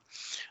disturbing.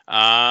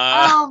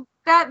 Batmite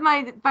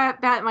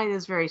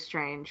is very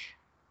strange.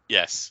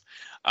 Yes.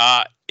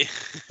 But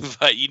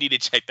you need to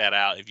check that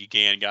out if you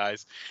can,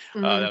 guys.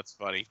 That's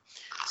funny.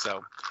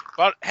 So,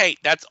 but hey,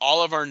 that's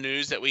all of our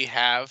news that we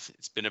have.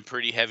 It's been a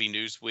pretty heavy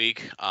news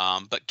week.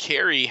 But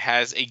Carrie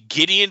has a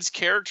Gideon's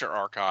character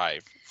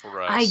archive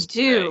for us. I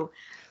do.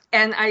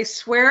 And I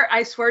swear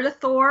to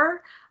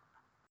Thor,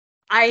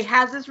 I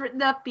had this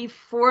written up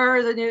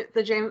before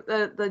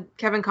the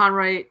Kevin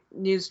Conroy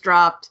news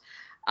dropped.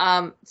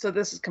 So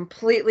this is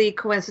completely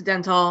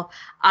coincidental.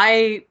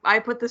 I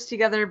put this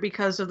together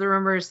because of the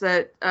rumors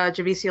that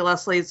Javicia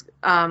Leslie's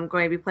going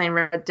to be playing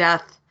Red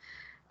Death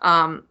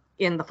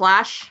in The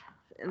Flash,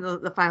 in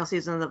the final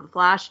season of The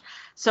Flash.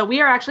 So we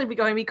are actually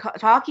going to be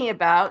talking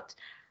about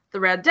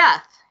the Red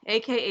Death,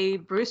 aka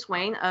Bruce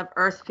Wayne of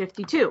Earth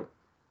 52.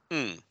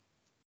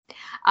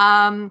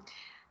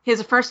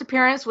 His first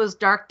appearance was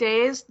Dark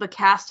Days, the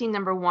casting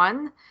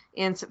 #1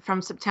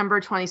 from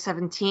September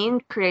 2017,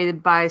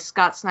 created by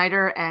Scott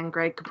Snyder and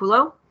Greg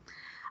Capullo.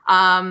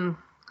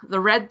 The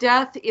Red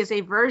Death is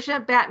a version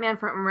of Batman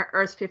from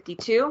Earth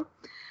 52,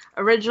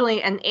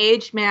 originally an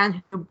aged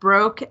man who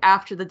broke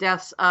after the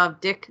deaths of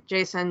Dick,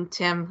 Jason,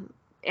 Tim,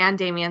 and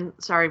Damian.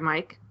 Sorry,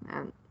 Mike.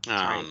 And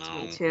sorry to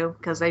me too,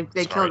 because they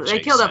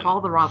killed off all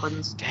the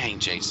Robins. Dang,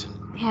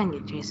 Jason. Dang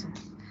it, Jason.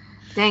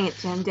 Dang it,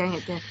 Tim. Dang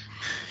it, Dick.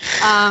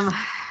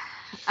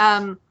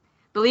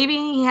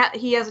 Believing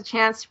he has a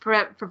chance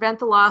to prevent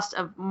the loss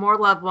of more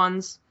loved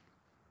ones,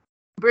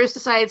 Bruce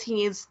decides he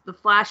needs the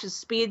Flash's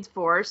Speed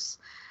Force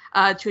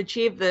to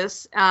achieve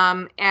this,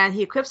 and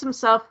he equips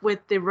himself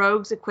with the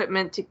Rogue's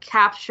equipment to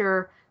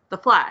capture the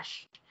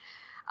Flash.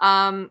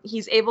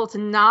 He's able to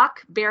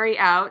knock Barry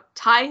out,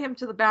 tie him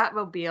to the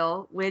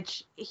Batmobile,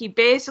 which he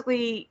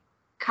basically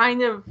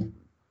kind of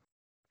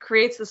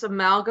creates this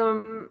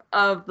amalgam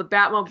of the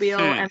Batmobile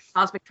and the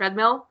Cosmic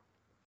Treadmill.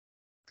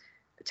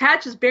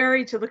 Attaches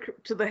Barry to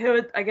the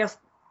hood, I guess,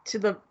 to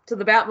the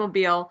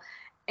Batmobile,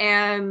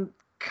 and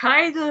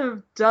kind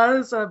of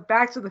does a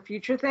Back to the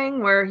Future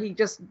thing where he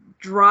just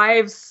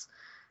drives,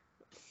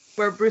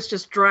 where Bruce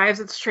just drives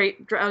the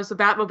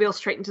Batmobile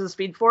straight into the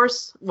Speed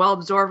Force while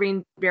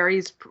absorbing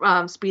Barry's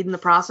speed in the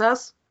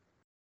process.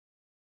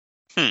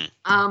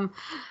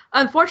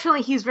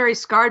 Unfortunately, he's very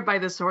scarred by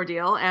this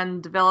ordeal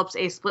and develops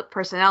a split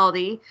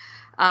personality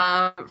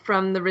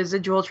from the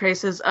residual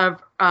traces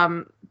of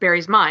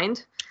Barry's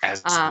mind.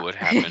 As would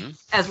happen.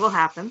 As will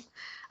happen.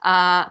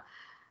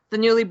 The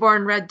newly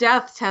born Red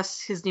Death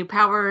tests his new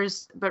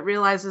powers, but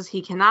realizes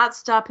he cannot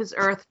stop his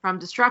Earth from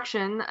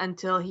destruction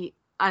until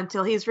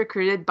he's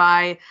recruited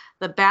by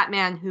the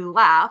Batman Who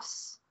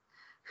Laughs,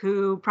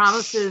 who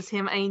promises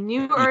him a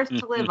new Earth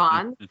to live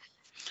on,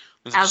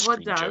 as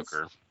what does.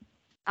 Joker.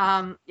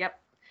 Yep.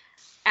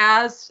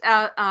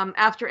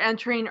 After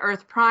entering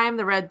Earth Prime,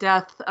 the Red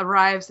Death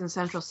arrives in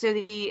Central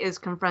City, is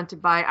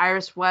confronted by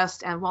Iris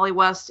West and Wally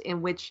West,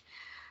 in which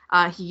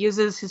he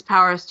uses his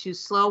powers to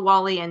slow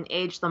Wally and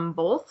age them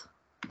both.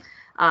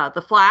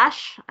 The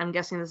Flash, I'm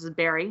guessing this is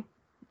Barry.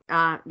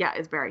 Yeah,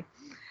 it's Barry.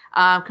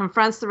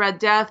 Confronts the Red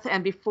Death,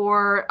 and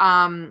before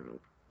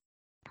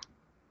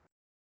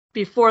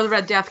the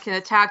Red Death can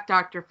attack,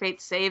 Dr.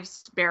 Fate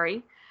saves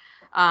Barry.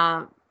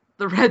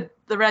 The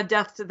Red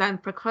Death then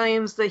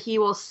proclaims that he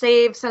will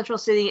save Central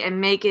City and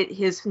make it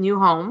his new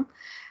home.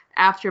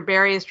 After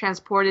Barry is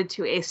transported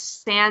to a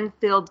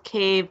sand-filled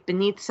cave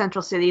beneath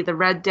Central City, the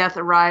Red Death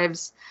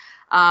arrives,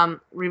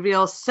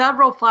 reveals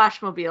several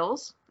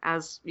Flashmobiles,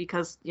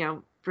 because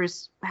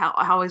Bruce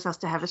always has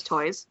to have his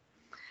toys,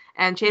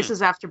 and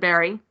chases after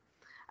Barry.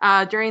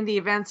 During the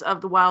events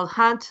of the Wild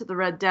Hunt, the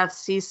Red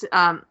Death is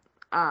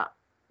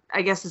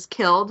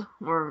killed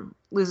or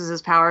loses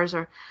his powers,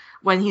 or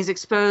when he's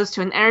exposed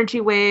to an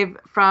energy wave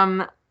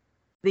from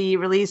the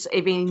release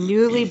of a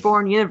newly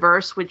born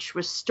universe, which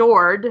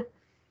restored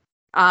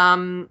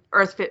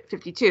Earth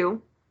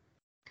 52.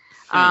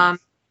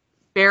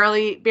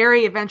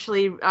 Barry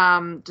eventually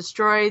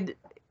destroyed.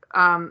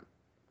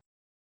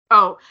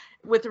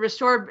 With the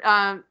restored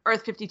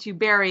Earth 52,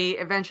 Barry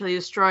eventually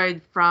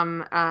destroyed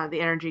from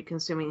the energy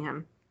consuming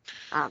him.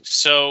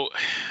 So,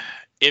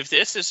 if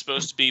this is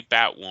supposed to be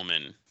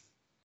Batwoman,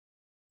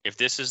 if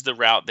this is the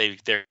route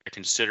they're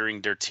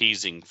considering, they're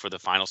teasing for the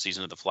final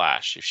season of The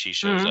Flash, if she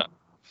shows up,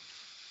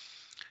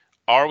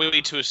 are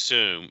we to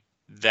assume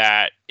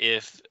that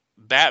if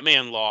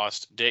Batman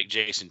lost Dick,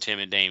 Jason, Tim,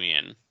 and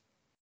Damian,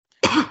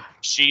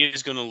 she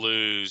is going to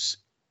lose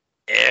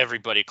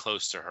everybody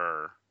close to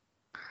her,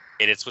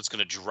 and it's what's going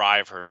to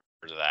drive her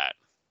to that?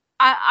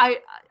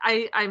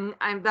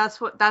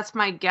 That's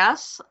my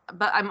guess,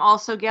 but I'm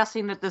also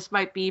guessing that this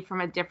might be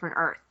from a different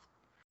Earth.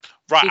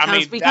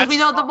 Right, because we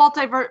know the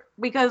multiverse.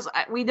 Because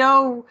we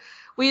know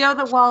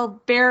that while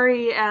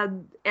Barry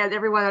and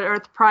everyone at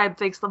Earth Prime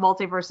thinks the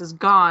multiverse is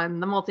gone,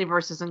 the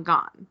multiverse isn't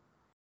gone.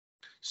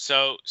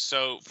 So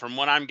from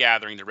what I'm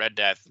gathering, the Red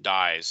Death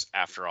dies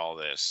after all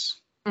this.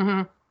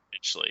 Mm-hmm.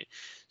 Eventually,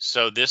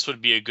 so this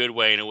would be a good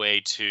way, in a way,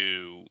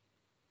 to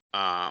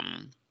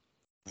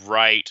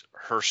write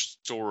her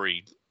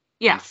story.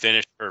 Yeah. And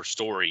finish her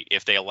story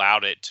if they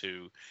allowed it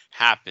to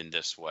happen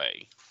this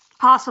way.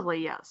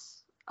 Possibly, yes.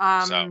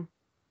 So.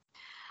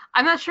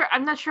 I'm not sure.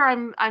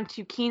 I'm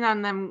too keen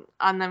on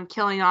them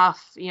killing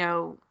off,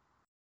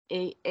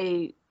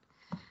 a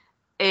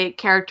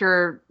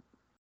character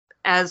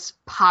as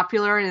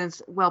popular and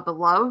as well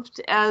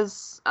beloved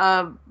as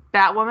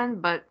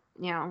Batwoman, but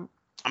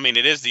I mean,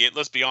 it is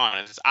let's be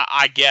honest.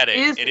 I get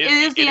it. It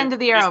is the end of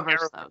the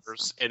Arrowverse, though.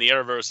 And the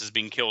Arrowverse is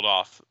being killed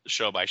off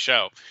show by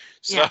show.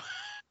 So,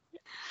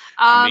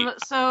 yeah.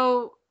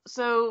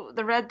 So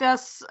the Red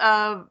Death's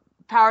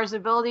powers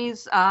and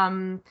abilities.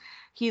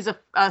 He's a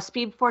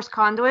Speed Force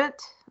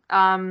conduit.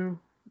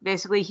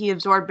 Basically, he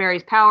absorbed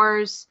Barry's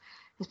powers.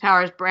 His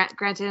powers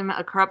granted him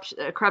a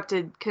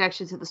corrupted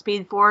connection to the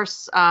Speed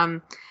Force.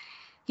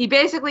 He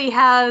basically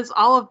has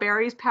all of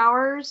Barry's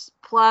powers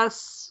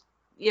plus,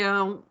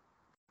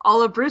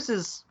 all of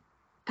Bruce's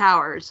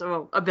powers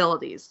or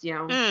abilities.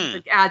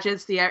 The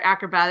gadgets, the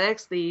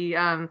acrobatics,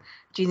 the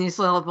genius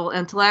level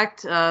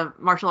intellect,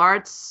 martial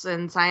arts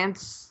and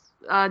science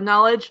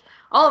knowledge,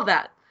 all of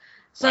that.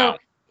 So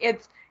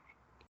it's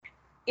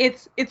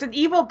an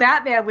evil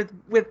Batman with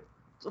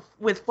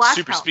flash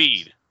super powers,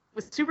 speed.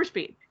 With super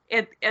speed.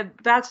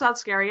 That's not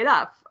scary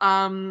enough.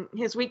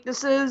 His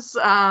weaknesses,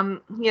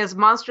 he has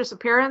monstrous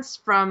appearance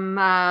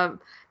from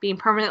being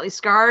permanently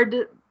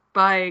scarred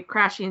by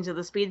crashing into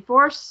the Speed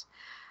Force.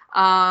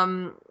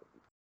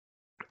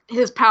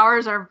 His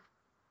powers are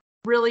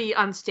really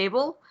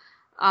unstable,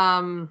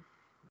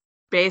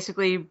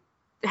 basically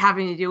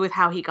having to do with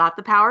how he got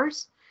the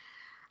powers.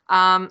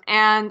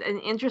 And an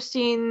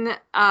interesting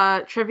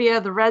trivia,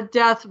 the Red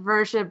Death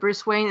version of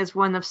Bruce Wayne is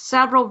one of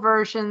several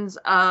versions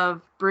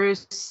of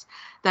Bruce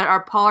that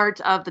are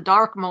part of the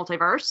Dark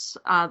Multiverse.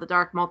 The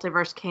Dark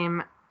Multiverse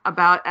came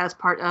about as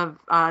part of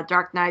the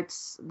Dark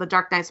Knight's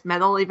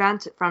Metal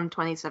event from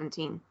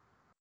 2017.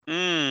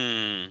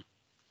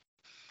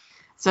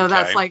 So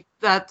okay.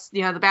 that's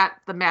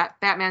the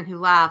Batman Who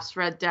Laughs,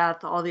 Red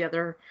Death, all the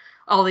other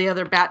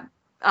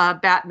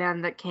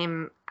Batman that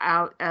came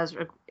out as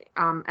a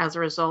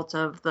result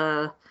of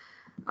the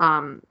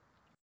Dark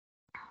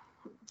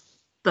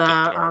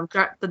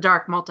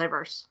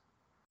Multiverse.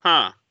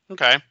 Huh.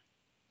 Okay.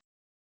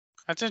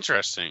 That's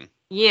interesting.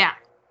 Yeah.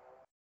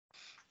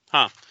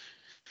 Huh.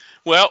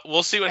 Well,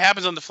 we'll see what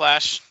happens on The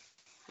Flash.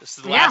 This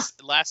is the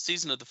last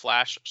season of The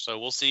Flash, so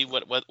we'll see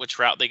which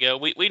route they go.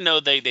 We know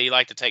they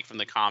like to take from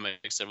the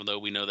comics, even though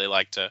we know they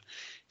like to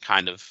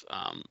kind of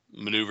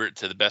maneuver it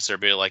to the best of their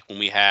ability. Like when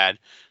we had,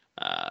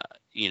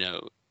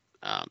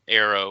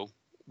 Arrow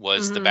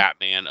was the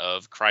Batman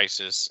of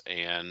Crisis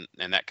and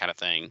that kind of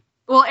thing.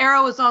 Well,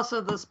 Arrow was also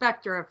the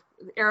Spectre of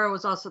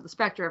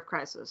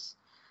Crisis.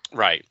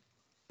 Right.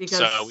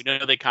 So we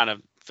know they kind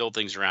of fill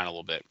things around a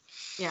little bit.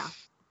 Yeah.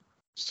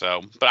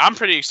 So, but I'm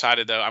pretty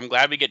excited though. I'm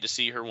glad we get to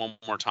see her one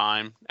more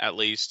time, at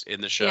least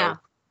in the show. Yeah.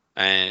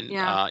 And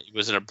it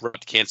was an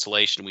abrupt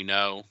cancellation. We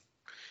know.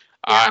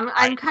 Yeah,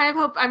 I'm kind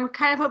of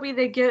hoping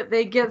they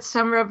get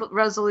some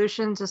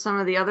resolution to some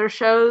of the other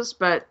shows,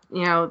 but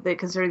they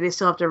consider they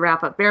still have to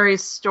wrap up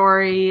Barry's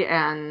story,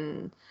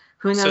 and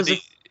who knows.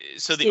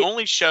 So the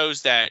only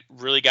shows that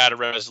really got a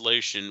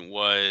resolution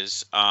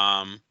was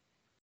Arrow,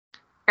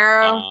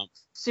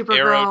 Supergirl.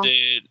 Arrow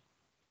did.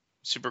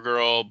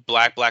 Supergirl,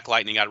 Black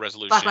Lightning got a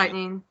resolution. Black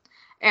Lightning,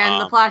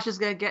 and the Flash is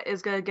gonna get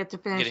to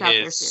finish out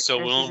their So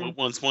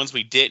ones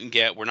we didn't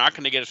get, we're not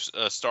gonna get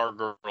a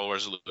Stargirl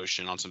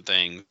resolution on some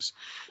things.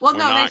 Well,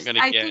 I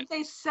think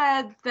they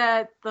said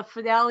that the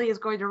finale is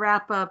going to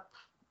wrap up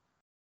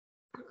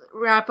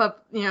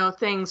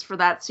things for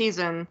that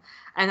season,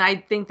 and I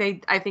think they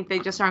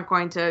just aren't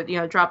going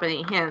to drop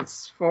any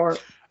hints for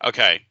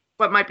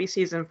what might be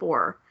season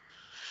 4.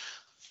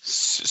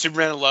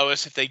 Superman and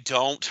Lois, if they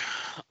don't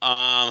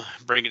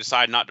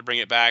decide not to bring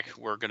it back,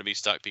 we're going to be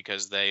stuck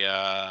because they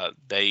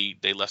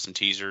left some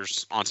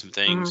teasers on some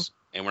things,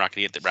 and we're not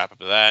going to get the wrap up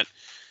of that.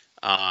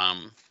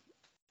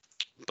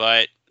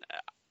 But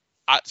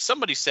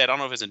somebody said, I don't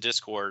know if it's in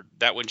Discord,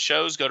 that when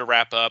shows go to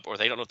wrap up or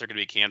they don't know if they're going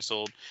to be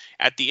canceled,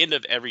 at the end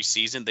of every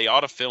season, they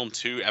ought to film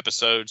 2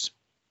 episodes.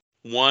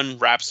 One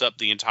wraps up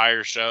the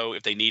entire show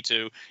if they need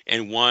to,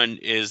 and one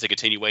is the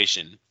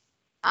continuation.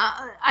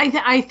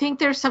 I think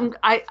there's some.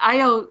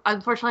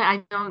 Unfortunately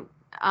I don't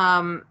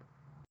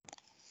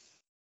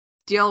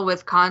deal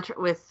with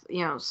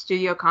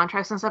studio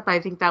contracts and stuff. But I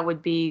think that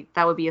would be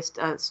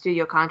a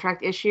studio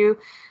contract issue,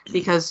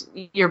 because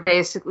you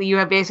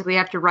basically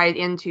have to write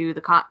into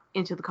the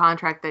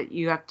contract that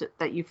you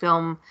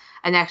film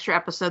an extra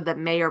episode that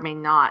may or may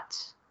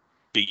not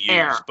be used.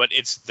 Air. But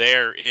it's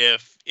there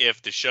if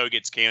the show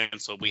gets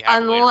canceled, we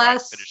have to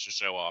finish the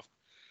show off.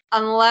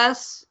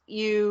 Unless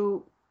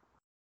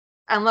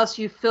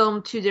you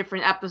film 2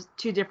 different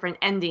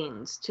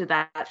endings to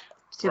that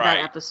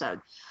episode.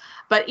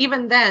 But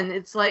even then,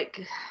 it's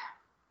like,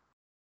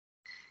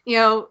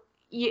 you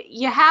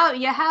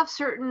have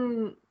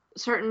certain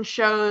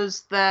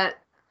shows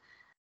that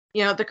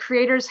the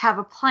creators have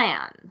a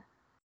plan,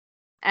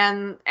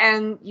 and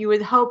you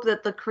would hope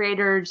that the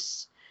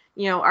creators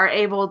are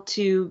able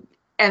to,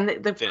 and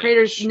the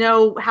creators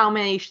know how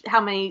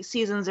many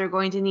seasons they're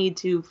going to need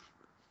to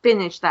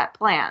finish that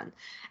plan,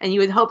 and you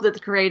would hope that the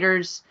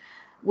creators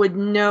would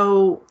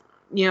know,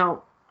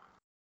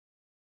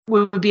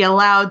 would be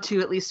allowed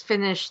to at least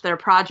finish their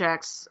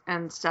projects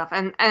and stuff.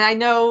 And I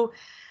know,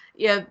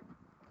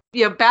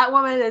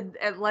 Batwoman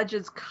and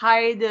Legends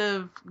kind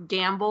of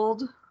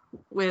gambled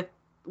with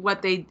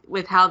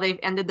how they've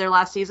ended their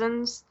last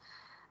seasons,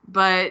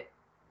 but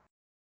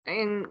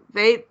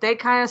they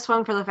kind of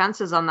swung for the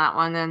fences on that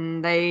one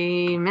and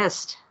they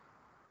missed.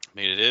 I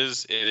mean, it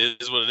is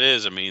what it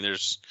is. I mean,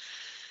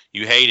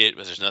 you hate it,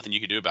 but there's nothing you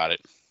can do about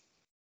it.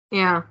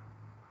 Yeah.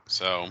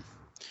 So,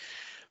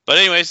 but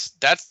anyways,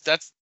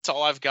 that's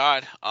all I've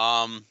got.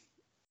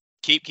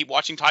 Keep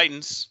watching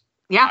Titans.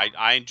 Yeah.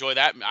 I enjoy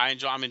that.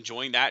 I'm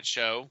enjoying that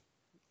show.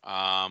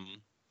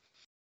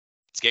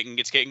 It's getting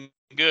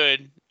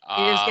good.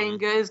 It is getting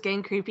good. It's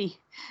getting creepy.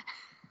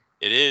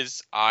 It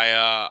is.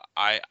 I'm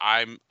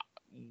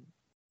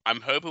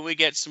hoping we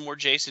get some more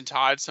Jason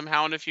Todd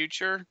somehow in the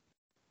future.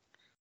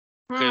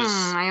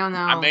 I don't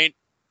know.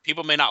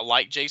 People may not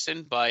like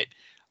Jason, but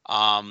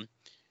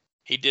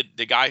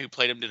the guy who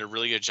played him did a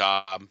really good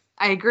job.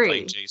 I agree.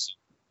 Playing Jason.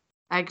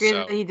 I agree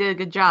that he did a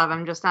good job.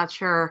 I'm just not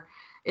sure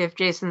if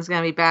Jason's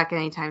going to be back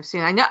anytime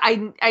soon.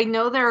 I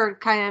know they're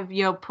kind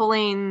of,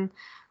 pulling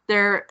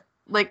their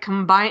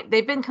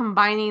they've been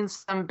combining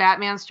some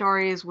Batman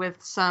stories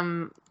with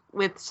some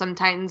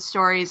Titans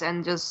stories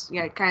and just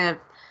kind of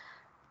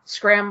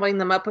scrambling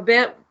them up a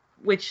bit,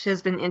 which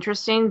has been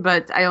interesting,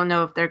 but I don't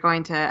know if they're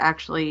going to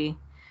actually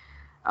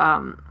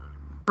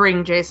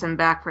bring Jason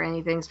back for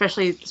anything,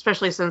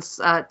 especially since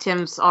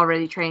Tim's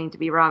already training to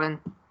be Robin.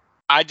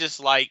 I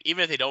just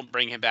even if they don't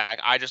bring him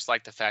back, I just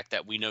like the fact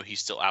that we know he's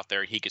still out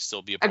there and he could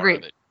still be a part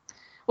of it.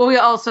 Well, we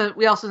also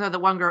know that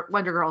Wonder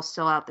Girl's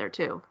still out there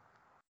too.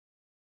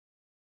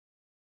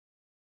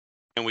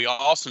 And we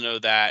also know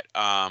that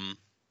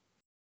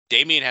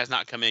Damian has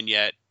not come in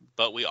yet,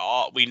 but we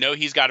know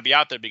he's got to be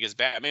out there because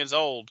Batman's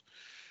old.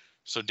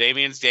 So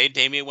Damian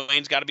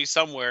Wayne's got to be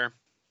somewhere.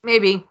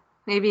 Maybe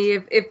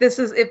if this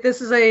is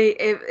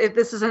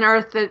an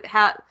Earth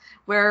that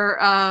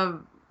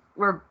where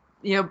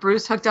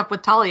Bruce hooked up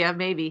with Talia,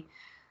 maybe.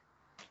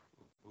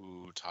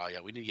 Ooh,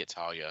 Talia. We need to get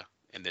Talia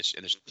in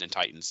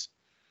Titans.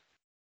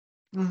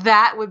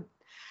 That would,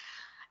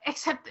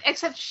 except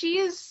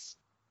she's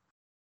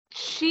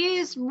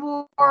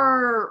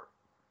more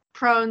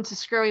prone to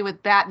screwing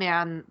with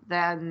Batman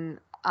than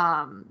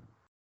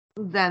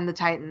the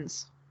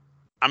Titans.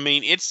 I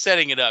mean, it's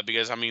setting it up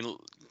because come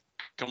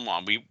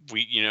on,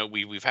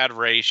 we've had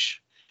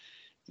Raish,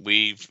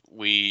 we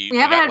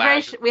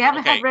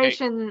haven't had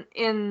Raish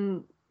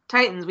in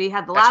Titans. We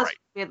had the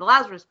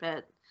Lazarus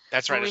Pit.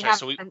 That's right.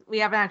 We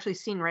haven't actually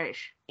seen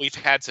Raish. We've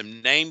had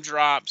some name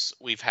drops.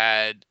 We've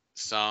had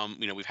some,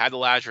 we've had the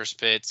Lazarus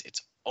Pits.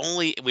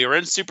 We were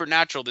in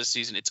Supernatural this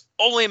season. It's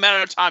only a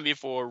matter of time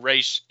before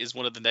Raish is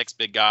one of the next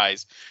big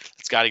guys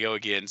that's got to go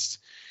against.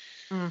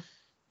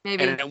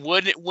 Maybe. And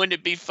wouldn't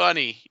it be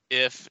funny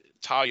if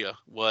Talia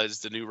was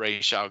the new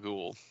Ra's al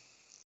Ghul?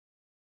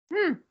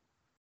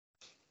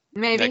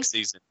 Maybe next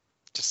season.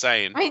 Just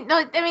saying.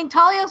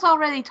 Talia's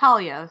already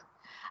Talia.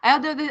 I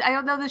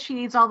don't know that she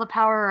needs all the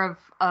power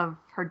of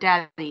her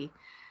daddy.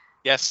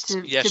 Yes,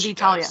 to she be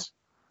Talia. Does.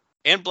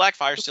 And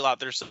Blackfire's still out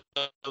there, so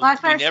we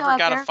never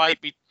got a fight.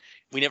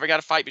 We never got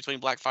a fight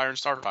between Blackfire and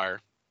Starfire.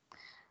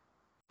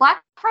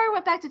 Blackfire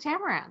went back to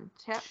Tamaran.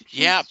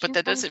 But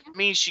that doesn't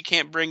mean she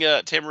can't bring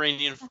a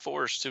Tamaranian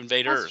force to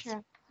invade Earth.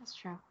 That's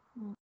true.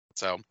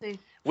 So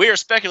we are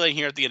speculating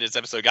here at the end of this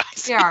episode,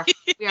 guys. We are.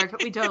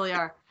 We totally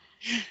are.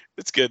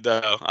 It's good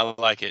though. I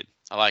like it.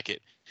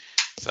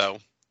 So,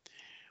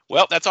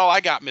 well, that's all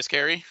I got, Miss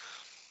Carrie.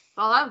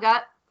 All I've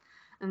got,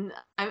 and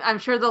I'm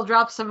sure they'll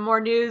drop some more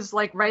news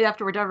right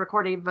after we're done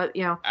recording. But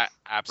absolutely,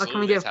 what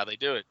can we do? That's how they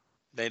do it.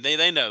 They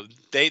know.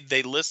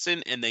 They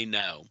listen and they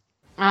know.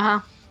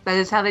 That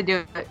is how they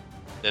do it.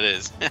 It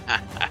is.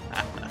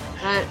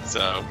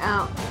 So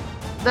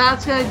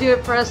that's gonna do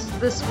it for us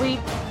this week.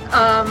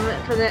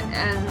 For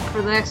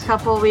the next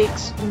couple of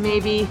weeks,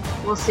 maybe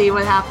we'll see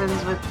what happens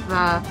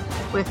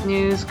with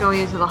news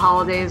going into the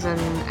holidays,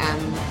 and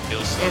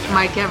if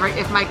Mike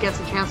gets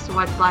a chance to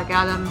watch Black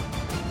Adam,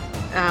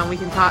 we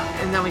can talk,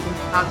 and then we can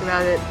talk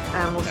about it,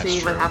 and we'll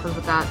see what happens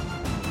with that.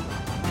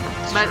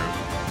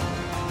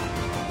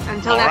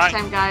 Until next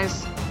time,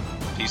 guys.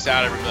 Peace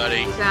out,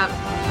 everybody. Peace out.